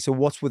instance, okay, so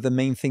what were the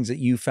main things that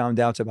you found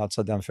out about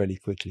Saddam fairly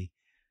quickly?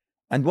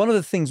 And one of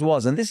the things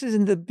was, and this is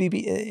in the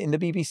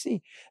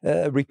BBC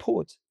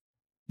report,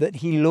 that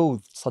he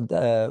loathed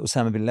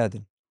Osama bin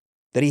Laden,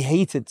 that he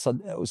hated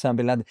Osama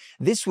bin Laden.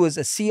 This was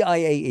a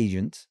CIA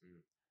agent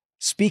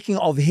speaking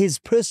of his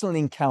personal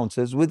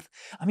encounters with,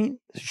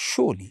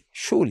 surely,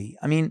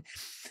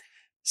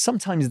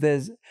 sometimes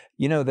there's,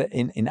 that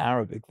in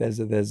Arabic, there's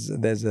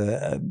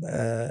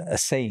a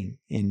saying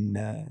in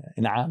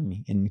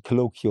Ammi, in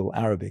colloquial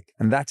Arabic,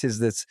 and that is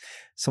that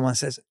someone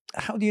says,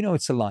 how do you know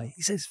it's a lie?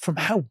 He says, from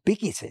how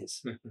big it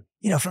is,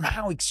 from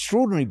how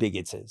extraordinarily big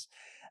it is.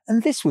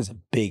 And this was a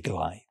big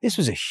lie. This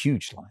was a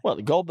huge lie. Well,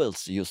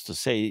 Goebbels used to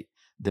say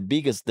the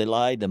biggest the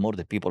lie, the more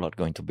the people are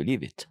going to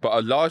believe it. But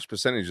a large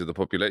percentage of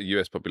the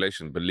US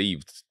population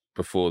believed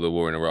before the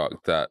war in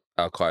Iraq that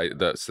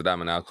that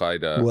Saddam and Al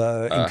Qaeda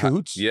were in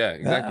cahoots. Yeah,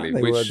 exactly.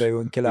 They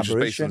were in collaboration.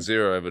 Which was based on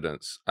zero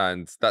evidence,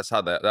 and that's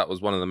how that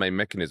was one of the main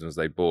mechanisms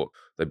they brought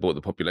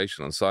the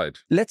population on side.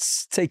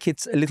 Let's take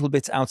it a little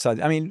bit outside.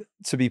 I mean,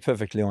 to be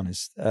perfectly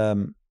honest,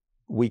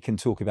 we can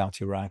talk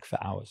about Iraq for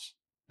hours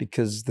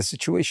because the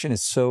situation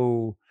is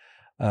so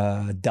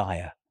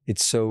dire.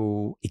 It's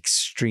so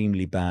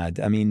extremely bad.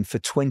 I mean, for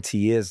 20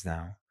 years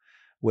now,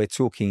 we're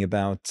talking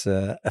about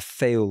a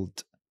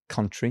failed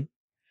country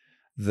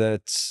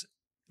that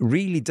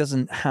really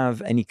doesn't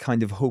have any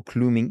kind of hope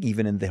looming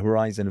even in the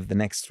horizon of the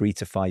next 3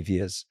 to 5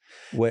 years,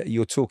 where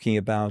you're talking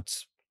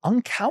about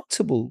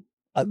uncountable.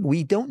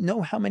 We don't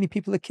know how many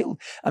people are killed.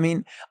 I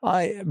mean,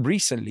 I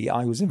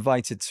was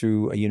invited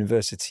to a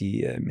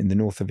university in the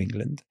north of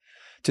England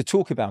to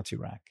talk about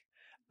Iraq.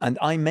 And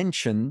I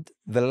mentioned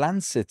the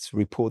Lancet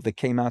report that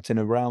came out in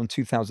around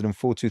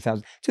 2004,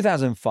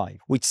 2005,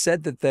 which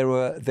said that there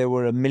were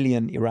 1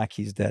 million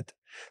Iraqis dead.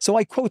 So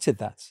I quoted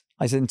that.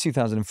 I said in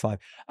 2005,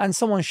 and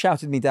someone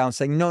shouted me down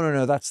saying,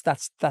 "No, that's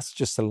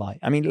just a lie."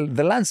 I mean,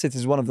 the Lancet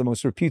is one of the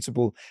most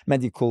reputable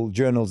medical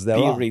journals there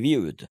are.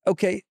 Peer-reviewed.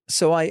 Okay,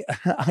 so I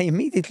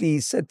immediately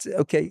said,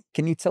 "Okay,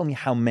 can you tell me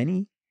how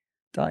many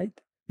died?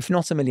 If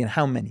not 1 million,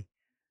 how many?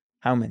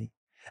 How many?"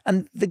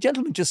 And the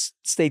gentleman just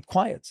stayed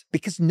quiet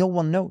because no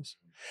one knows.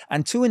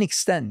 And to an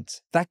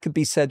extent, that could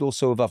be said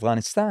also of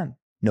Afghanistan.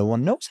 No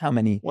one knows how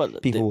many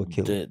people were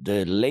killed.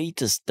 The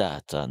latest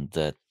data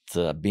that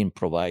been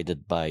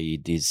provided by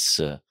this,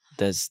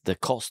 there's the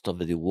cost of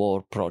the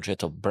war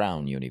project of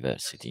Brown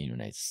University in the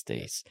United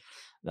States.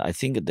 I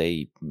think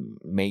they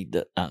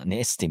made an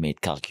estimate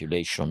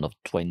calculation of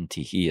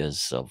 20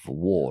 years of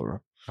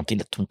war until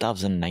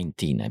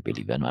 2019, I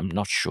believe, and I'm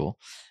not sure.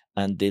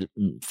 And the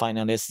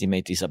final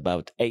estimate is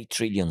about $8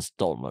 trillion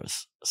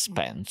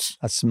spent.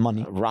 That's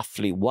money.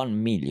 Roughly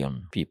 1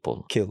 million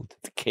people killed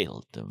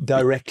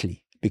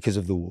directly because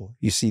of the war.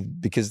 You see,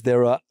 because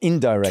there are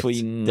indirect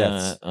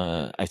deaths.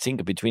 I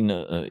think between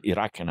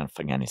Iraq and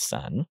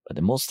Afghanistan,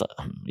 the most,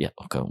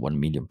 1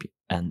 million people,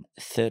 and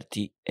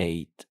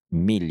 38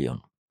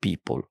 million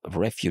people,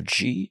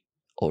 refugee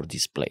or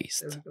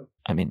displaced.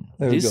 I mean,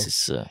 this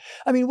is...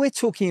 we're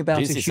talking about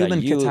a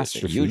human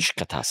catastrophe. A huge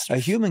catastrophe.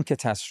 A human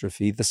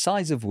catastrophe, the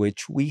size of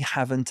which we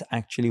haven't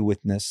actually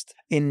witnessed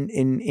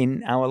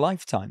in our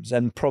lifetimes,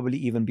 and probably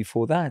even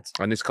before that.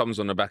 And this comes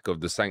on the back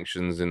of the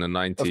sanctions in the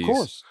 90s.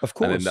 Of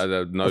course. And then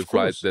the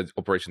no-fly,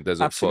 Operation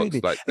Desert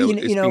Absolutely. Fox.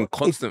 It's been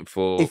constant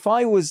for... If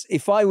I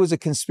was a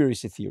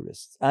conspiracy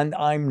theorist, and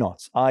I'm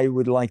not, I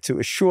would like to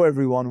assure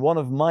everyone, one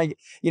of my,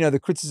 the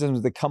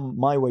criticisms that come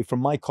my way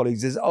from my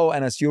colleagues is, "Oh,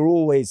 Anas, you're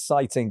always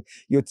citing,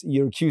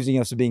 you're accusing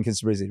us of being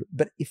conspiracy theorists."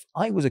 But if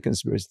I was a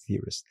conspiracy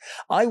theorist,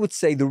 I would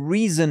say the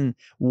reason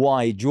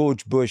why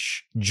George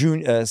Bush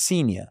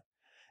Sr.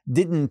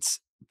 didn't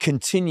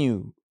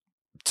continue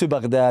to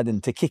Baghdad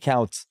and to kick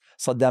out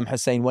Saddam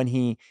Hussein when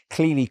he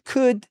clearly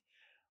could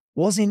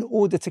was in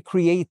order to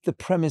create the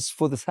premise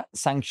for the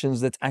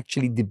sanctions that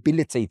actually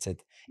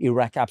debilitated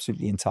Iraq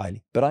absolutely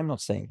entirely. But I'm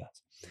not saying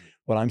that.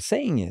 What I'm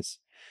saying is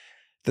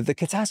that the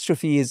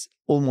catastrophe is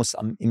almost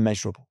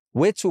immeasurable.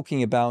 We're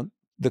talking about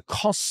the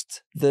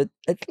cost that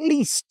at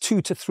least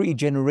 2 to 3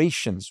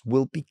 generations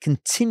will be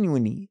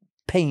continually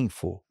paying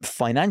for,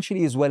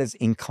 financially as well as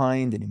in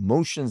kind and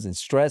emotions and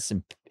stress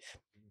and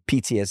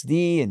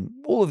PTSD and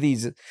all of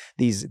these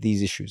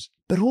issues.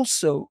 But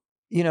also,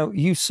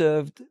 you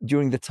served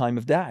during the time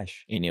of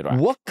Daesh in Iraq.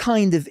 What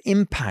kind of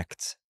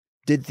impact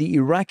did the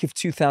Iraq of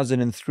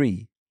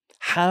 2003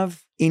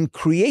 have in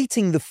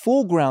creating the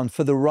foreground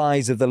for the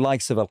rise of the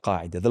likes of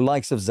Al-Qaeda, the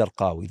likes of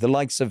Zarqawi, the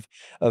likes of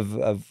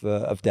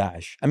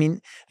Daesh? I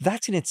mean,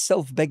 that in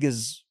itself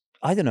begs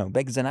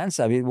an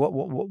answer. I mean,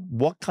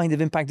 what kind of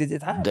impact did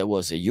it have? There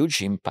was a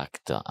huge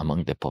impact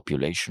among the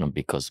population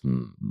because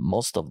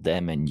most of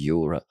them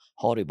endure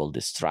horrible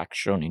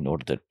destruction in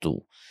order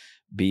to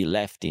be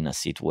left in a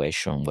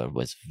situation where it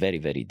was very,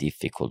 very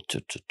difficult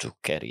to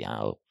carry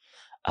out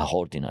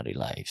ordinary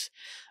lives.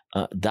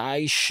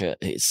 Daesh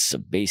is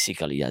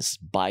basically a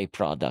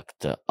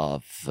byproduct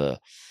of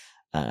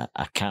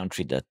a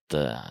country that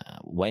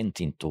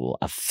went into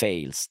a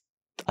failed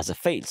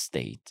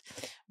state.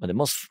 But the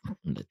most,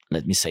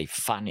 let me say,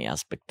 funny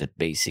aspect that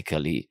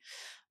basically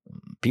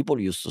people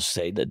used to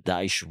say that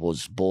Daesh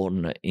was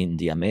born in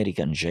the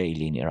American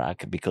jail in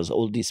Iraq because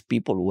all these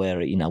people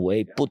were in a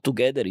way put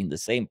together in the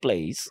same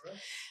place.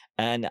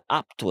 And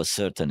up to a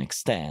certain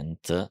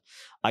extent,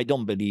 I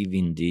don't believe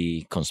in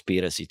the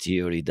conspiracy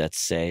theory that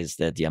says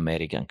that the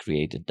American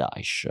created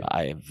Daesh.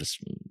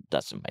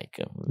 Doesn't make.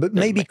 But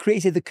maybe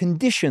created the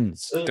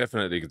conditions.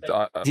 Definitely.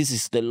 This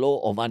is the law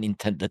of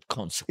unintended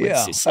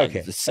consequences. Yeah.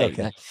 Okay.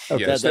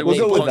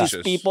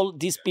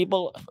 These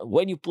people,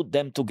 when you put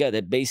them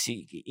together,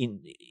 basically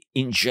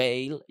in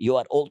jail, you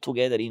are all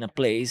together in a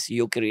place.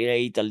 You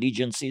create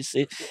allegiances.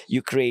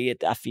 You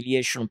create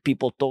affiliation.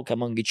 People talk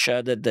among each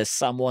other. There's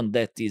someone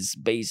that is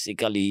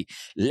basically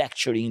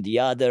lecturing the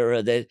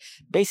other.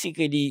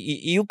 basically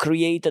you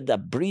created a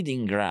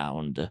breeding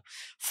ground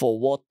for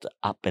what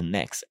happened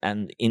next.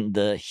 And in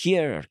the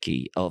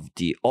hierarchy of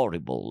the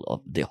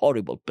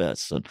horrible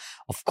person,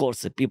 of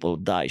course, the people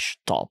of Daesh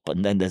top,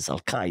 and then there's Al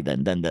Qaeda,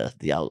 and then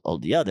all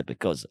the other.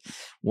 Because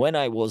when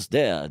I was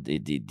there,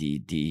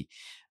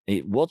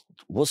 what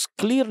was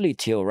clearly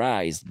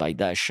theorized by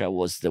Daesh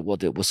was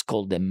what it was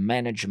called the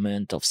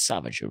management of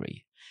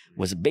savagery.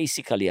 Was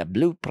basically a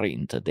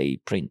blueprint they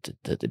printed.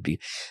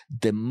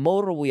 The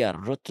more we are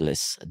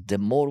ruthless, the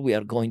more we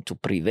are going to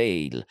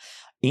prevail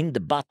in the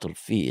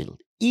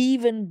battlefield,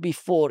 even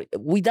before,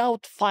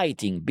 without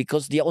fighting,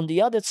 because on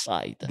the other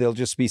side, they'll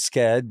just be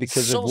scared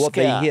because so of what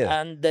scared, they hear.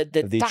 and the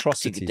tactic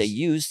atrocities they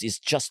use is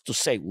just to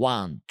say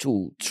 1,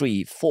 2,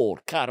 3, 4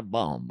 car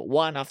bomb,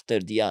 one after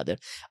the other.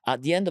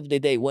 At the end of the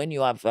day, when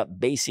you have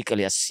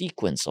basically a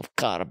sequence of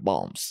car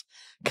bombs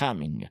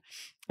coming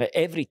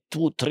every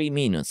 2-3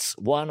 minutes,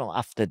 one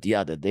after the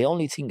other, the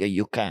only thing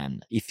you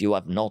can, if you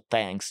have no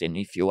tanks and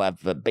if you have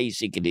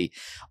basically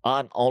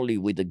only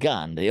with a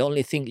gun, the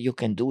only thing you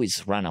can do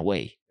is run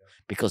away.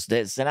 Because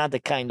there's another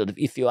kind of,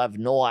 if you have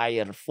no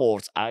air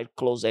force,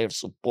 close air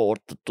support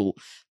to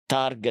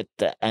target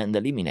and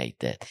eliminate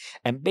that.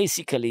 And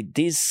basically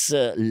this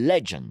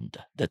legend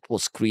that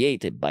was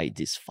created by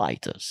these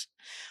fighters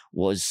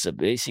was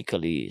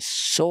basically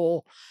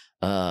so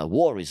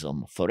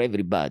worrisome for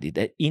everybody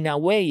that in a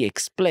way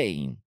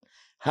explain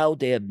how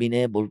they have been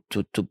able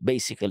to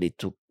basically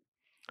to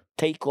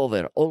take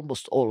over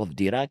almost all of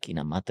Iraq in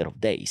a matter of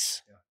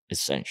days,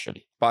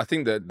 essentially. But I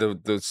think that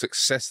the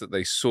success that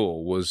they saw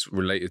was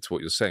related to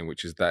what you're saying,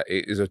 which is that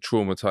it is a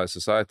traumatized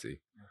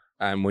society.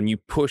 And when you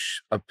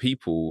push a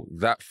people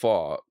that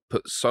far,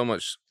 put so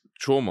much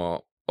trauma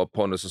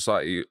upon a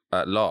society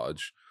at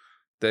large,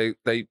 they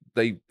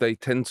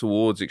tend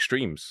towards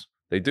extremes.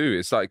 They do.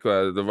 It's like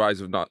the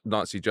rise of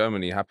Nazi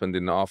Germany happened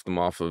in the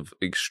aftermath of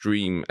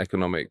extreme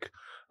economic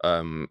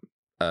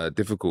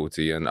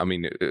difficulty, and I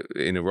mean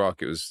in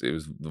Iraq it was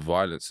the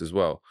violence as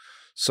well.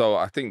 So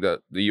I think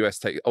that the US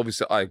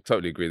obviously I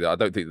totally agree that I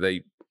don't think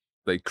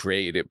they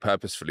created it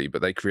purposefully,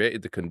 but they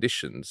created the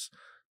conditions.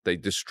 They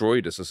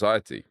destroyed a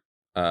society,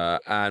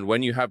 and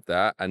when you have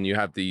that and you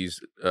have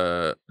these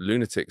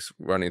lunatics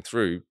running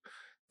through,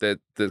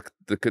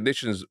 the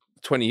conditions.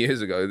 20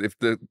 years ago, if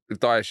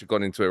Daesh had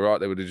gone into Iraq,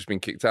 they would have just been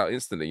kicked out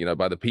instantly,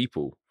 by the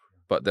people.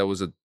 But there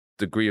was a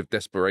degree of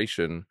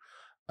desperation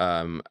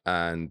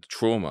and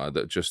trauma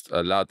that just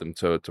allowed them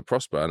to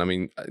prosper. And I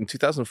mean, in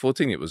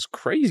 2014, it was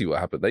crazy what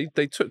happened.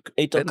 They took...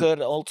 It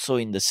occurred also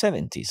in the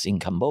 70s in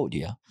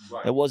Cambodia.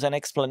 Right. There was an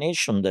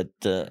explanation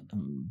that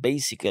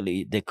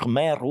basically the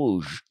Khmer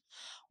Rouge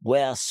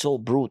were so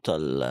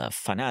brutal,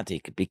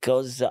 fanatic,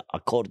 because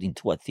according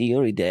to a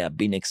theory, they have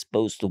been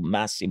exposed to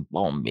massive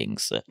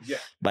bombings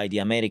by the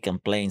American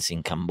planes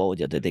in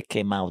Cambodia, that they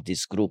came out,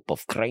 this group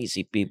of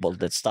crazy people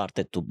that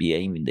started to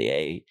behave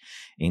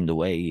in the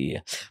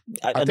way.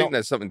 I think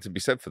there's something to be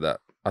said for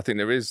that. I think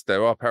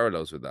there are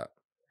parallels with that.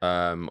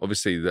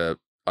 Obviously, the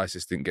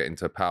ISIS didn't get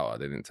into power,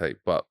 they didn't take,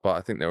 but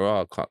I think there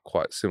are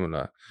quite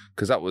similar,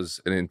 because that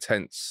was an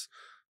intense,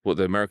 what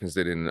the Americans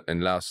did in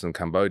Laos and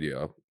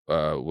Cambodia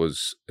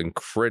was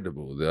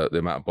incredible. The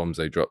amount of bombs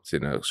they dropped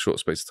in a short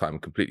space of time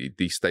completely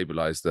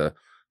destabilized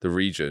the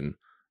region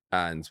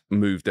and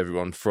moved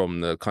everyone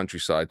from the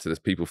countryside to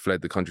people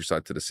fled the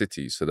countryside to the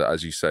cities. So that,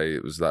 as you say,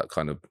 it was that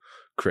kind of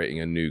creating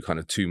a new kind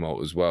of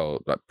tumult as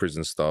well, like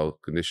prison style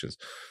conditions.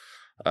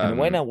 And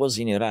when I was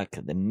in Iraq,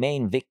 the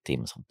main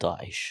victims of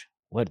Daesh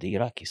were the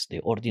Iraqis, the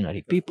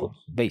ordinary people,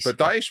 basically.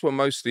 But Daesh were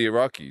mostly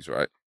Iraqis,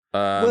 right?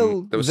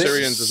 Well, there were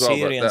Syrians as well,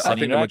 but I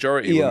think the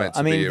majority were meant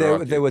to be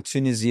Iraqi. There were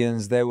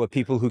Tunisians, there were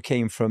people who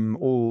came from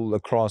all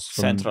across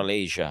Central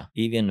Asia,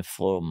 even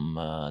from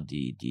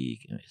the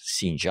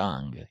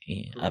Xinjiang.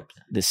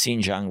 The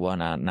Xinjiang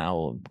one are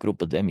now, a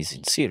group of them is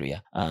in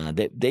Syria.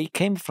 They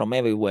came from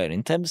everywhere.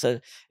 In terms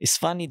of, it's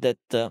funny that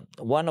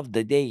one of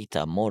the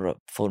data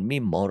for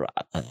me more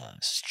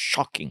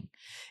shocking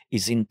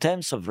is in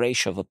terms of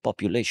ratio of a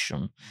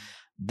population,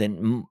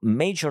 the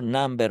major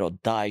number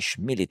of Daesh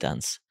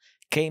militants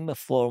came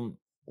from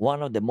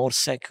one of the more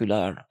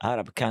secular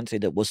Arab countries,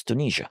 that was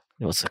Tunisia.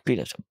 It was a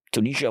period.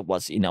 Tunisia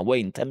was, in a way,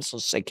 in terms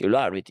of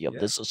secularity of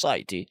the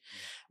society,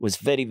 was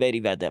very,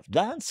 very, very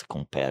advanced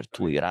compared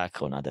to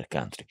Iraq or another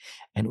country.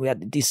 And we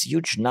had this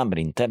huge number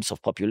in terms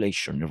of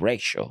population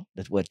ratio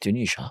that were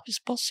Tunisia. How is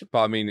possible?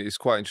 But I mean, it's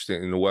quite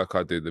interesting in the work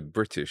I do, the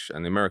British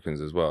and the Americans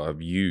as well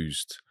have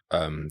used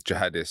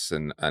jihadists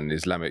and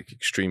Islamic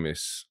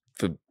extremists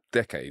for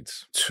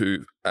decades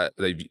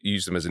they've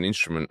used them as an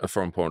instrument, a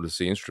foreign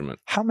policy instrument.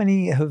 How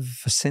many have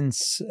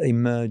since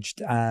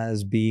emerged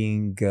as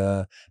being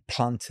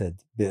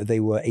planted?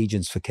 They were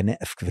agents for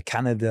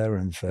Canada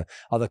and for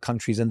other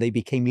countries, and they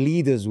became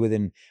leaders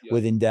within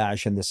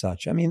Daesh and the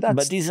such. I mean, but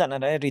this is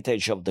an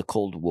heritage of the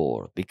Cold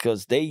War,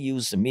 because they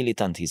used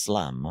militant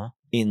Islam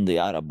in the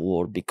Arab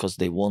world because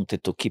they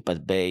wanted to keep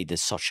at bay the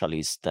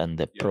socialist and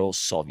the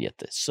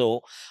pro-Soviet.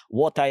 So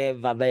what I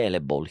have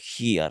available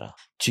here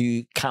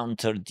to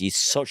counter the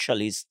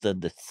socialist,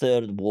 the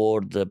third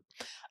world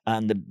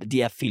and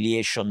the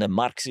affiliation, the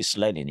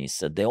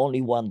Marxist-Leninists. The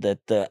only one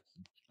that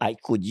I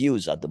could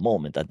use at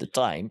the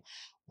time,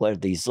 were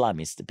the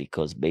Islamists,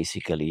 because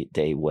basically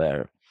they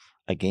were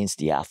against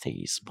the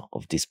atheism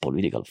of this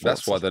political force.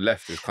 That's why the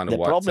left is kind of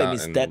wiped out. The problem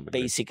is that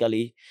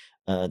basically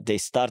they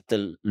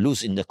started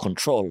losing the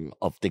control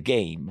of the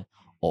game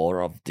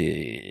or of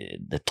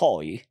the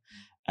toy.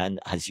 And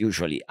as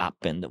usually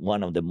happened,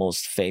 one of the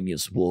most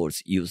famous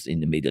words used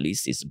in the Middle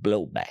East is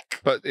blowback.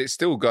 But it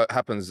still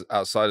happens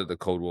outside of the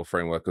Cold War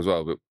framework as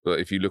well. But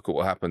if you look at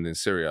what happened in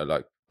Syria,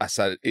 like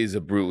Assad is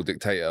a brutal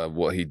dictator.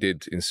 What he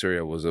did in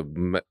Syria was a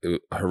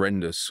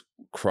horrendous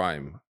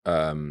crime.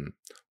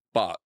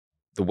 But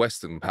the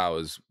Western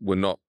powers were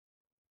not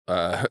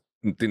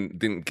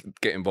didn't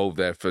get involved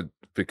there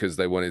because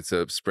they wanted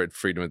to spread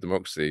freedom and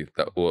democracy.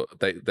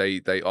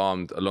 They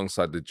armed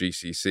alongside the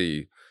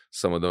GCC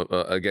some of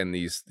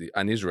the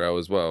and Israel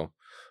as well,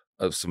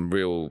 of some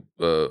real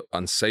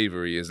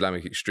unsavory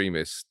Islamic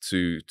extremists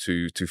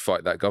to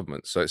fight that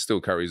government. So it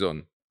still carries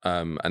on.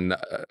 And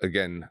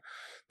again,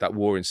 that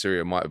war in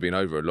Syria might have been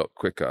over a lot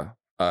quicker.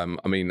 I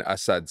mean,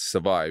 Assad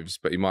survives,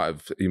 but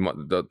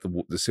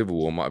the civil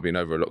war might have been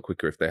over a lot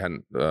quicker if they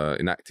hadn't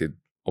enacted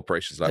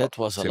operations like that.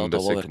 Was a lot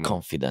of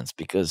overconfidence,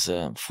 because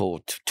for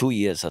 2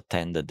 years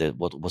attended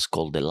what was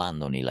called the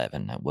London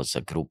 11. It was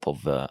a group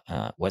of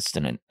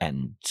Western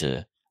and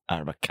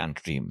Arab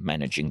country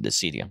managing the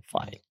Syrian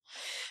file.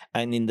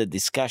 And in the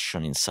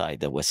discussion inside,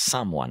 there was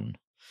someone,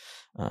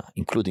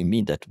 including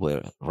me, that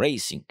were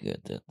raising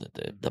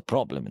the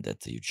problem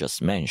that you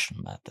just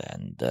mentioned.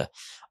 And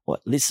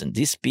well, listen,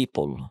 these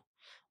people,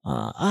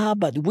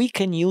 but we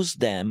can use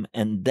them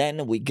and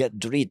then we get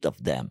rid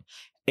of them.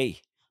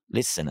 Hey,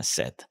 listen, I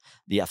said,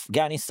 the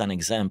Afghanistan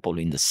example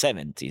in the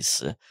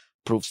 70s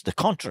proves the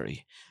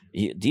contrary.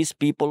 These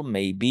people,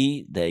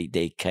 maybe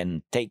they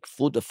can take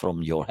food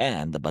from your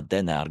hand, but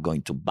then they are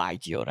going to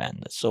bite your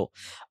hand. So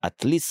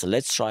at least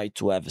let's try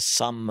to have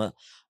some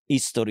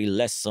history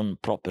lesson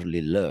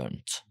properly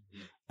learned.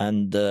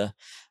 And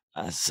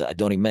as I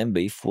don't remember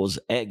if it was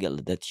Hegel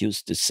that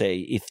used to say,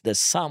 if there's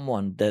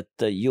someone that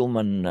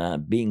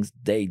human beings,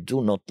 they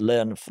do not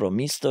learn from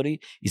history,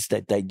 is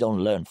that they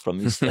don't learn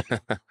from history.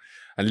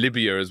 And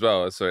Libya as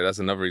well. Sorry, that's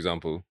another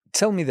example.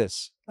 Tell me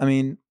this. I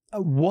mean,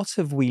 what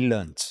have we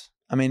learnt?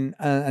 I mean,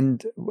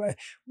 and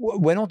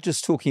we're not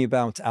just talking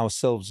about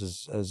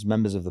ourselves as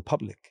members of the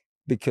public,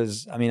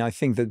 because, I mean, I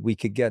think that we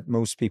could get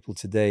most people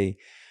today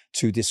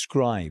to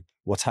describe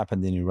what's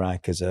happened in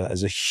Iraq as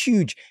a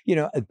huge,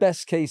 a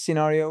best case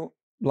scenario,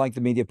 like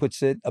the media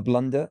puts it, a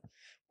blunder.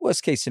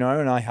 Worst case scenario,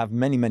 and I have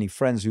many, many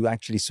friends who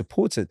actually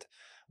supported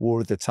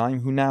war at the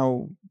time who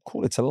now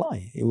call it a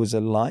lie. It was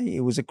a lie.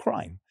 It was a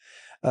crime.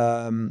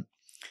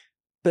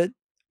 But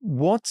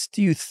what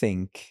do you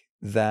think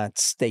that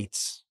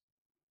states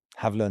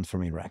have learned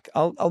from Iraq?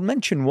 I'll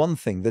mention one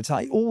thing that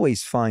I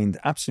always find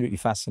absolutely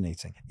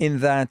fascinating, in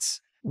that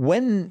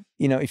when,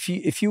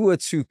 if you were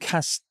to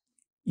cast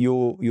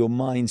your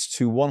minds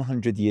to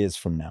 100 years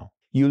from now,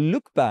 you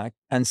look back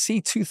and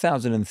see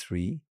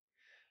 2003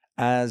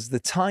 as the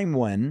time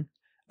when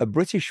a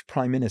British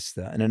prime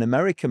minister and an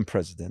American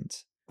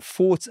president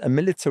fought a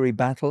military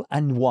battle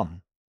and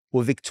won,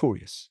 were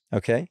victorious,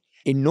 okay?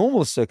 In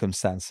normal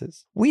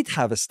circumstances, we'd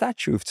have a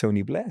statue of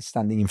Tony Blair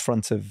standing in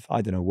front of,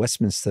 I don't know,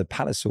 Westminster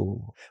Palace,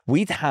 or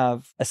we'd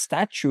have a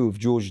statue of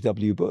George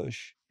W.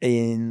 Bush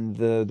in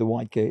the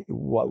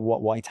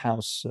White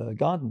House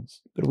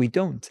gardens. But we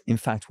don't. In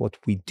fact, what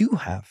we do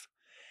have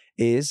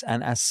is,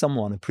 and as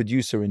someone, a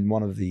producer in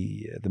one of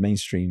the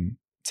mainstream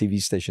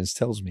TV stations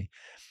tells me,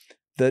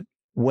 that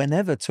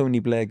whenever Tony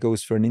Blair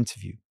goes for an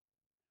interview,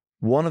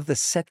 one of the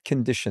set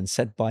conditions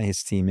set by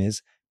his team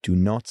is, do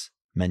not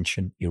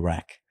mention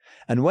Iraq.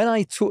 And when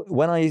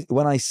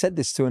I said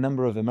this to a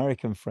number of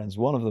American friends,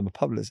 one of them,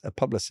 a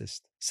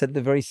publicist, said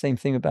the very same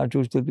thing about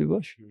George W.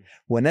 Bush.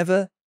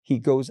 Whenever he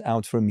goes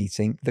out for a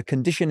meeting, the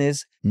condition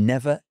is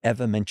never,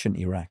 ever mention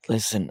Iraq.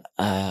 Listen,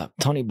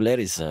 Tony Blair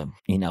is,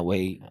 in a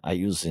way, I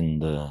use in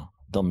the,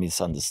 don't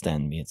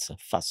misunderstand me, it's a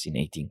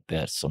fascinating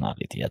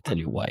personality. I'll tell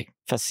you why.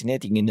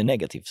 Fascinating in the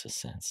negative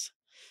sense.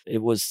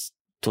 It was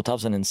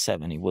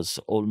 2007, he was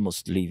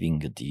almost leaving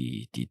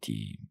the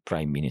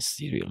prime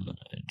ministerial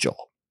job.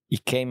 He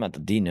came at a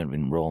dinner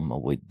in Rome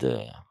with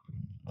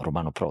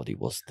Romano Prodi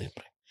was there.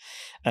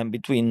 And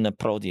between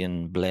Prodi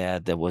and Blair,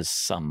 there was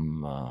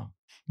some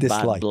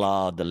bad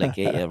blood, like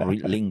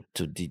linked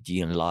to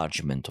the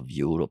enlargement of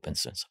Europe and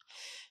so on.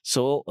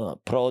 So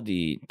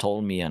Prodi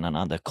told me and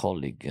another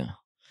colleague,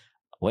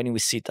 when we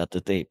sit at the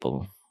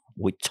table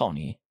with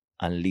Tony,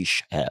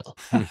 unleash hell.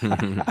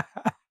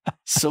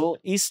 So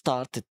he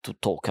started to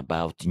talk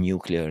about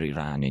nuclear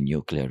Iran.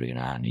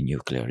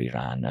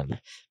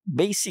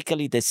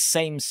 Basically the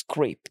same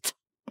script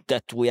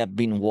that we have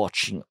been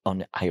watching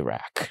on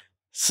Iraq.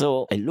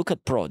 So I look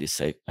at Prodi,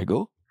 say, I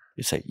go?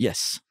 You say,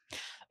 yes.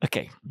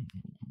 Okay,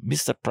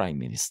 Mr. Prime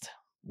Minister,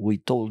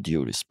 with all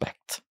due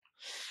respect,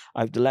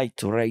 I would like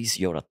to raise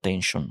your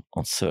attention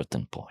on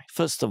certain points.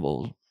 First of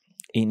all,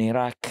 in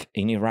Iraq,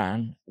 in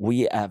Iran,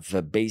 we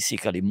have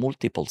basically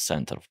multiple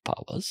center of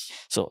powers.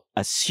 So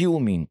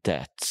assuming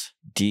that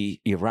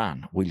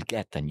Iran will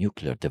get a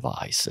nuclear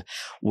device,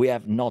 we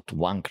have not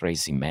one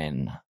crazy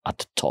man at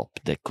the top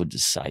that could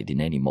decide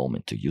in any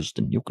moment to use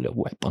the nuclear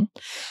weapon.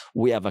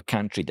 We have a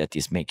country that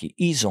is making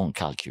his own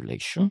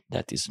calculation,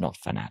 that is not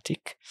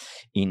fanatic.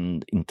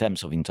 In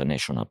terms of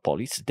international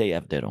policy, they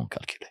have their own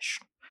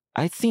calculation.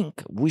 I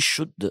think we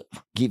should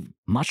give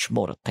much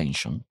more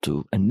attention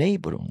to a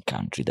neighboring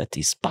country that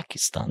is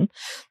Pakistan,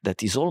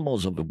 that is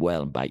almost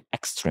overwhelmed by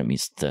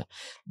extremists,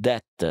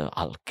 Al-Qaeda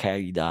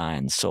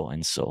and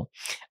so.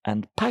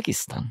 And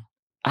Pakistan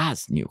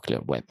has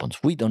nuclear weapons.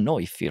 We don't know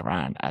if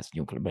Iran has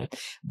nuclear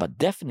weapons, but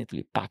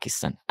definitely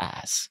Pakistan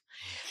has.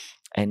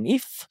 And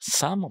if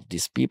some of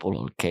these people,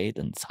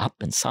 Al-Qaeda,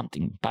 happen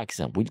something in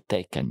Pakistan, will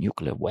take a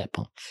nuclear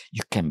weapon,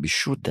 you can be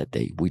sure that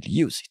they will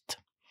use it.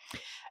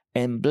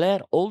 And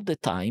Blair all the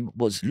time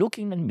was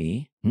looking at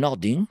me,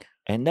 nodding,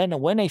 and then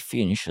when I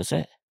finished, I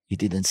said, he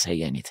didn't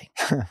say anything.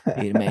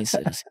 He remained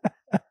serious.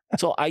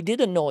 So I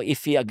didn't know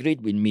if he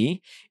agreed with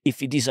me, if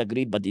he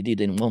disagreed, but he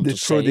didn't want to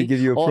say. Did Prodi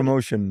give you a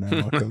promotion,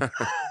 Marco?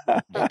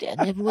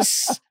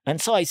 And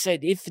so I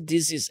said, if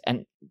this is,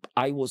 and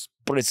I was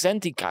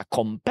presenting a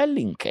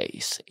compelling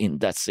case in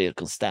that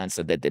circumstance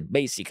that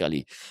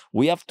basically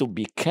we have to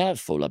be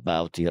careful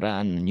about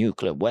Iran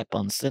nuclear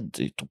weapons and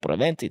to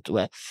prevent it.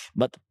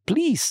 But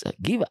please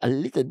give a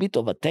little bit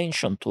of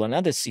attention to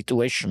another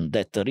situation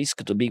that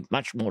risks to be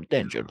much more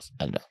dangerous.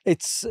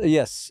 It's,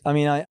 yes. I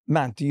mean,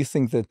 Matt, do you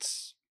think that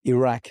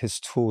Iraq has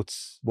taught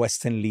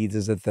Western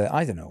leaders that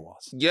I don't know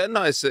what? Yeah,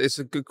 no, it's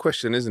a good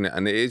question, isn't it?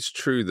 And it is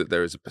true that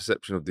there is a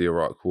perception of the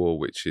Iraq War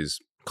which is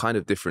kind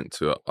of different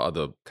to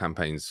other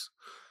campaigns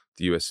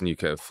the US and UK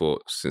have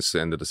fought since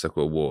the end of the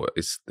Second World War.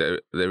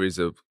 There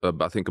is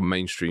I think a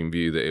mainstream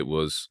view that it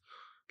was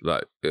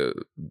like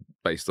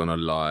based on a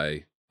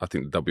lie. I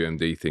think the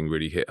WMD thing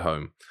really hit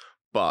home.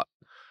 But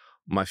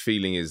my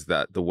feeling is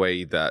that the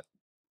way that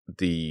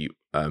the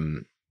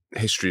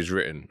history is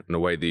written and the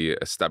way the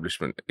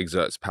establishment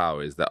exerts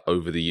power is that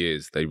over the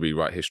years they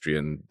rewrite history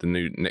and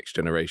the next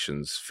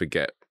generations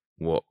forget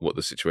what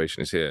the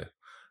situation is here.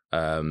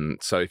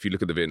 So if you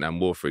look at the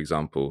Vietnam War, for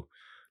example,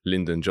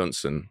 Lyndon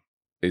Johnson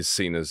is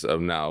seen as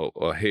now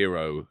a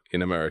hero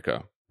in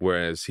America,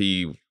 whereas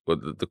the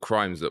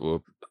crimes that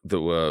were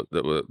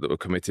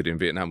committed in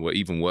Vietnam were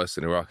even worse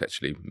than Iraq.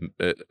 Actually,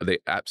 they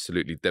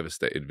absolutely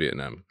devastated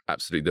Vietnam,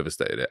 absolutely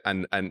devastated it,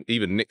 and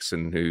even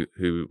Nixon,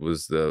 who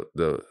was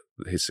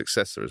his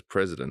successor as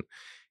president,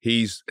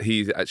 he's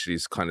actually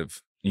is kind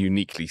of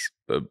uniquely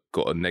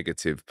got a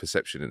negative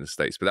perception in the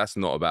States, but that's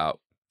not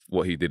about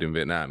what he did in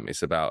Vietnam.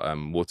 It's about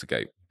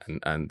Watergate,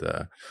 and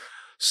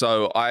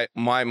so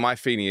my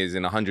feeling is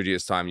in 100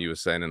 years' time, you were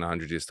saying in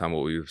 100 years' time,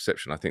 what were your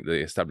perception? I think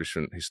the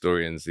establishment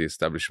historians, the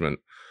establishment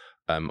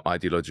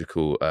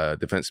ideological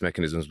defense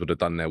mechanisms would have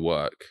done their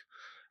work,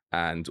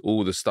 and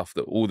all the stuff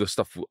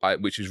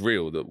which is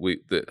real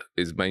that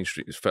is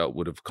mainstream felt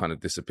would have kind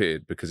of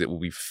disappeared because it will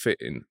be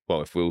fitting.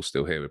 Well, if we're all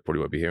still here, we probably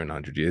won't be here in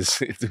 100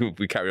 years if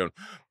we carry on.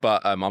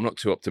 But I'm not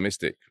too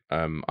optimistic,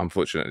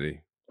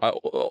 unfortunately.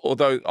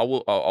 Although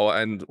I'll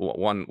end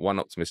one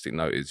optimistic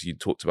note is you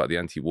talked about the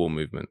anti-war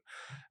movement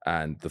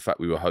and the fact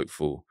we were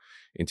hopeful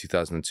in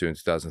 2002 and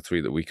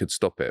 2003 that we could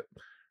stop it.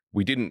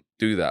 We didn't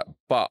do that,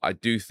 but I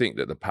do think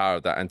that the power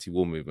of that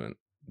anti-war movement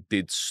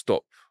did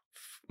stop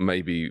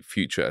maybe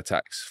future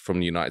attacks from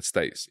the United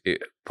States.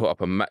 It put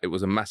up it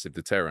was a massive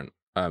deterrent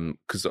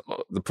because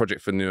the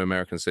Project for New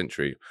American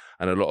Century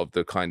and a lot of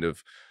the kind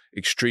of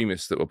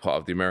extremists that were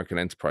part of the American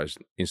Enterprise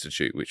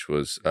Institute, which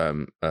was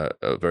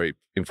a very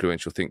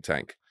influential think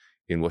tank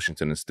in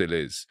Washington and still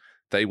is,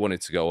 they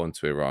wanted to go on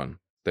to Iran.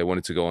 They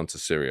wanted to go on to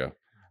Syria,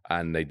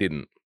 and they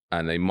didn't.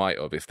 And they might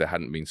have if there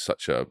hadn't been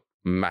such a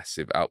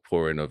massive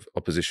outpouring of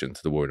opposition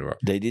to the war in Iraq.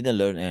 They didn't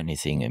learn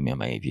anything, in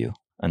my view.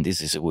 And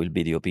this will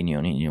be the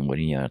opinion in 1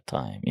 year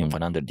time, in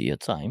 100 year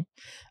time.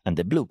 And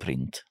the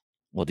blueprint,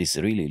 what is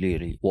really,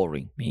 really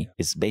worrying me,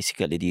 is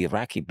basically the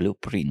Iraqi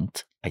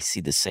blueprint. I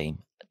see the same.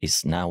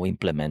 Is now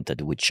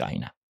implemented with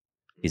China.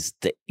 Is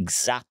the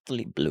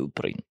exactly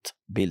blueprint,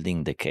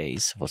 building the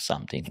case for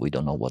something we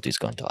don't know what is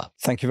going to happen.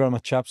 Thank you very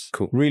much, chaps.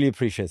 Cool. Really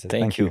appreciate it.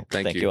 Thank you.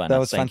 Thank you, Anna. That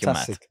was Thank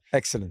fantastic. You, Matt.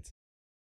 Excellent.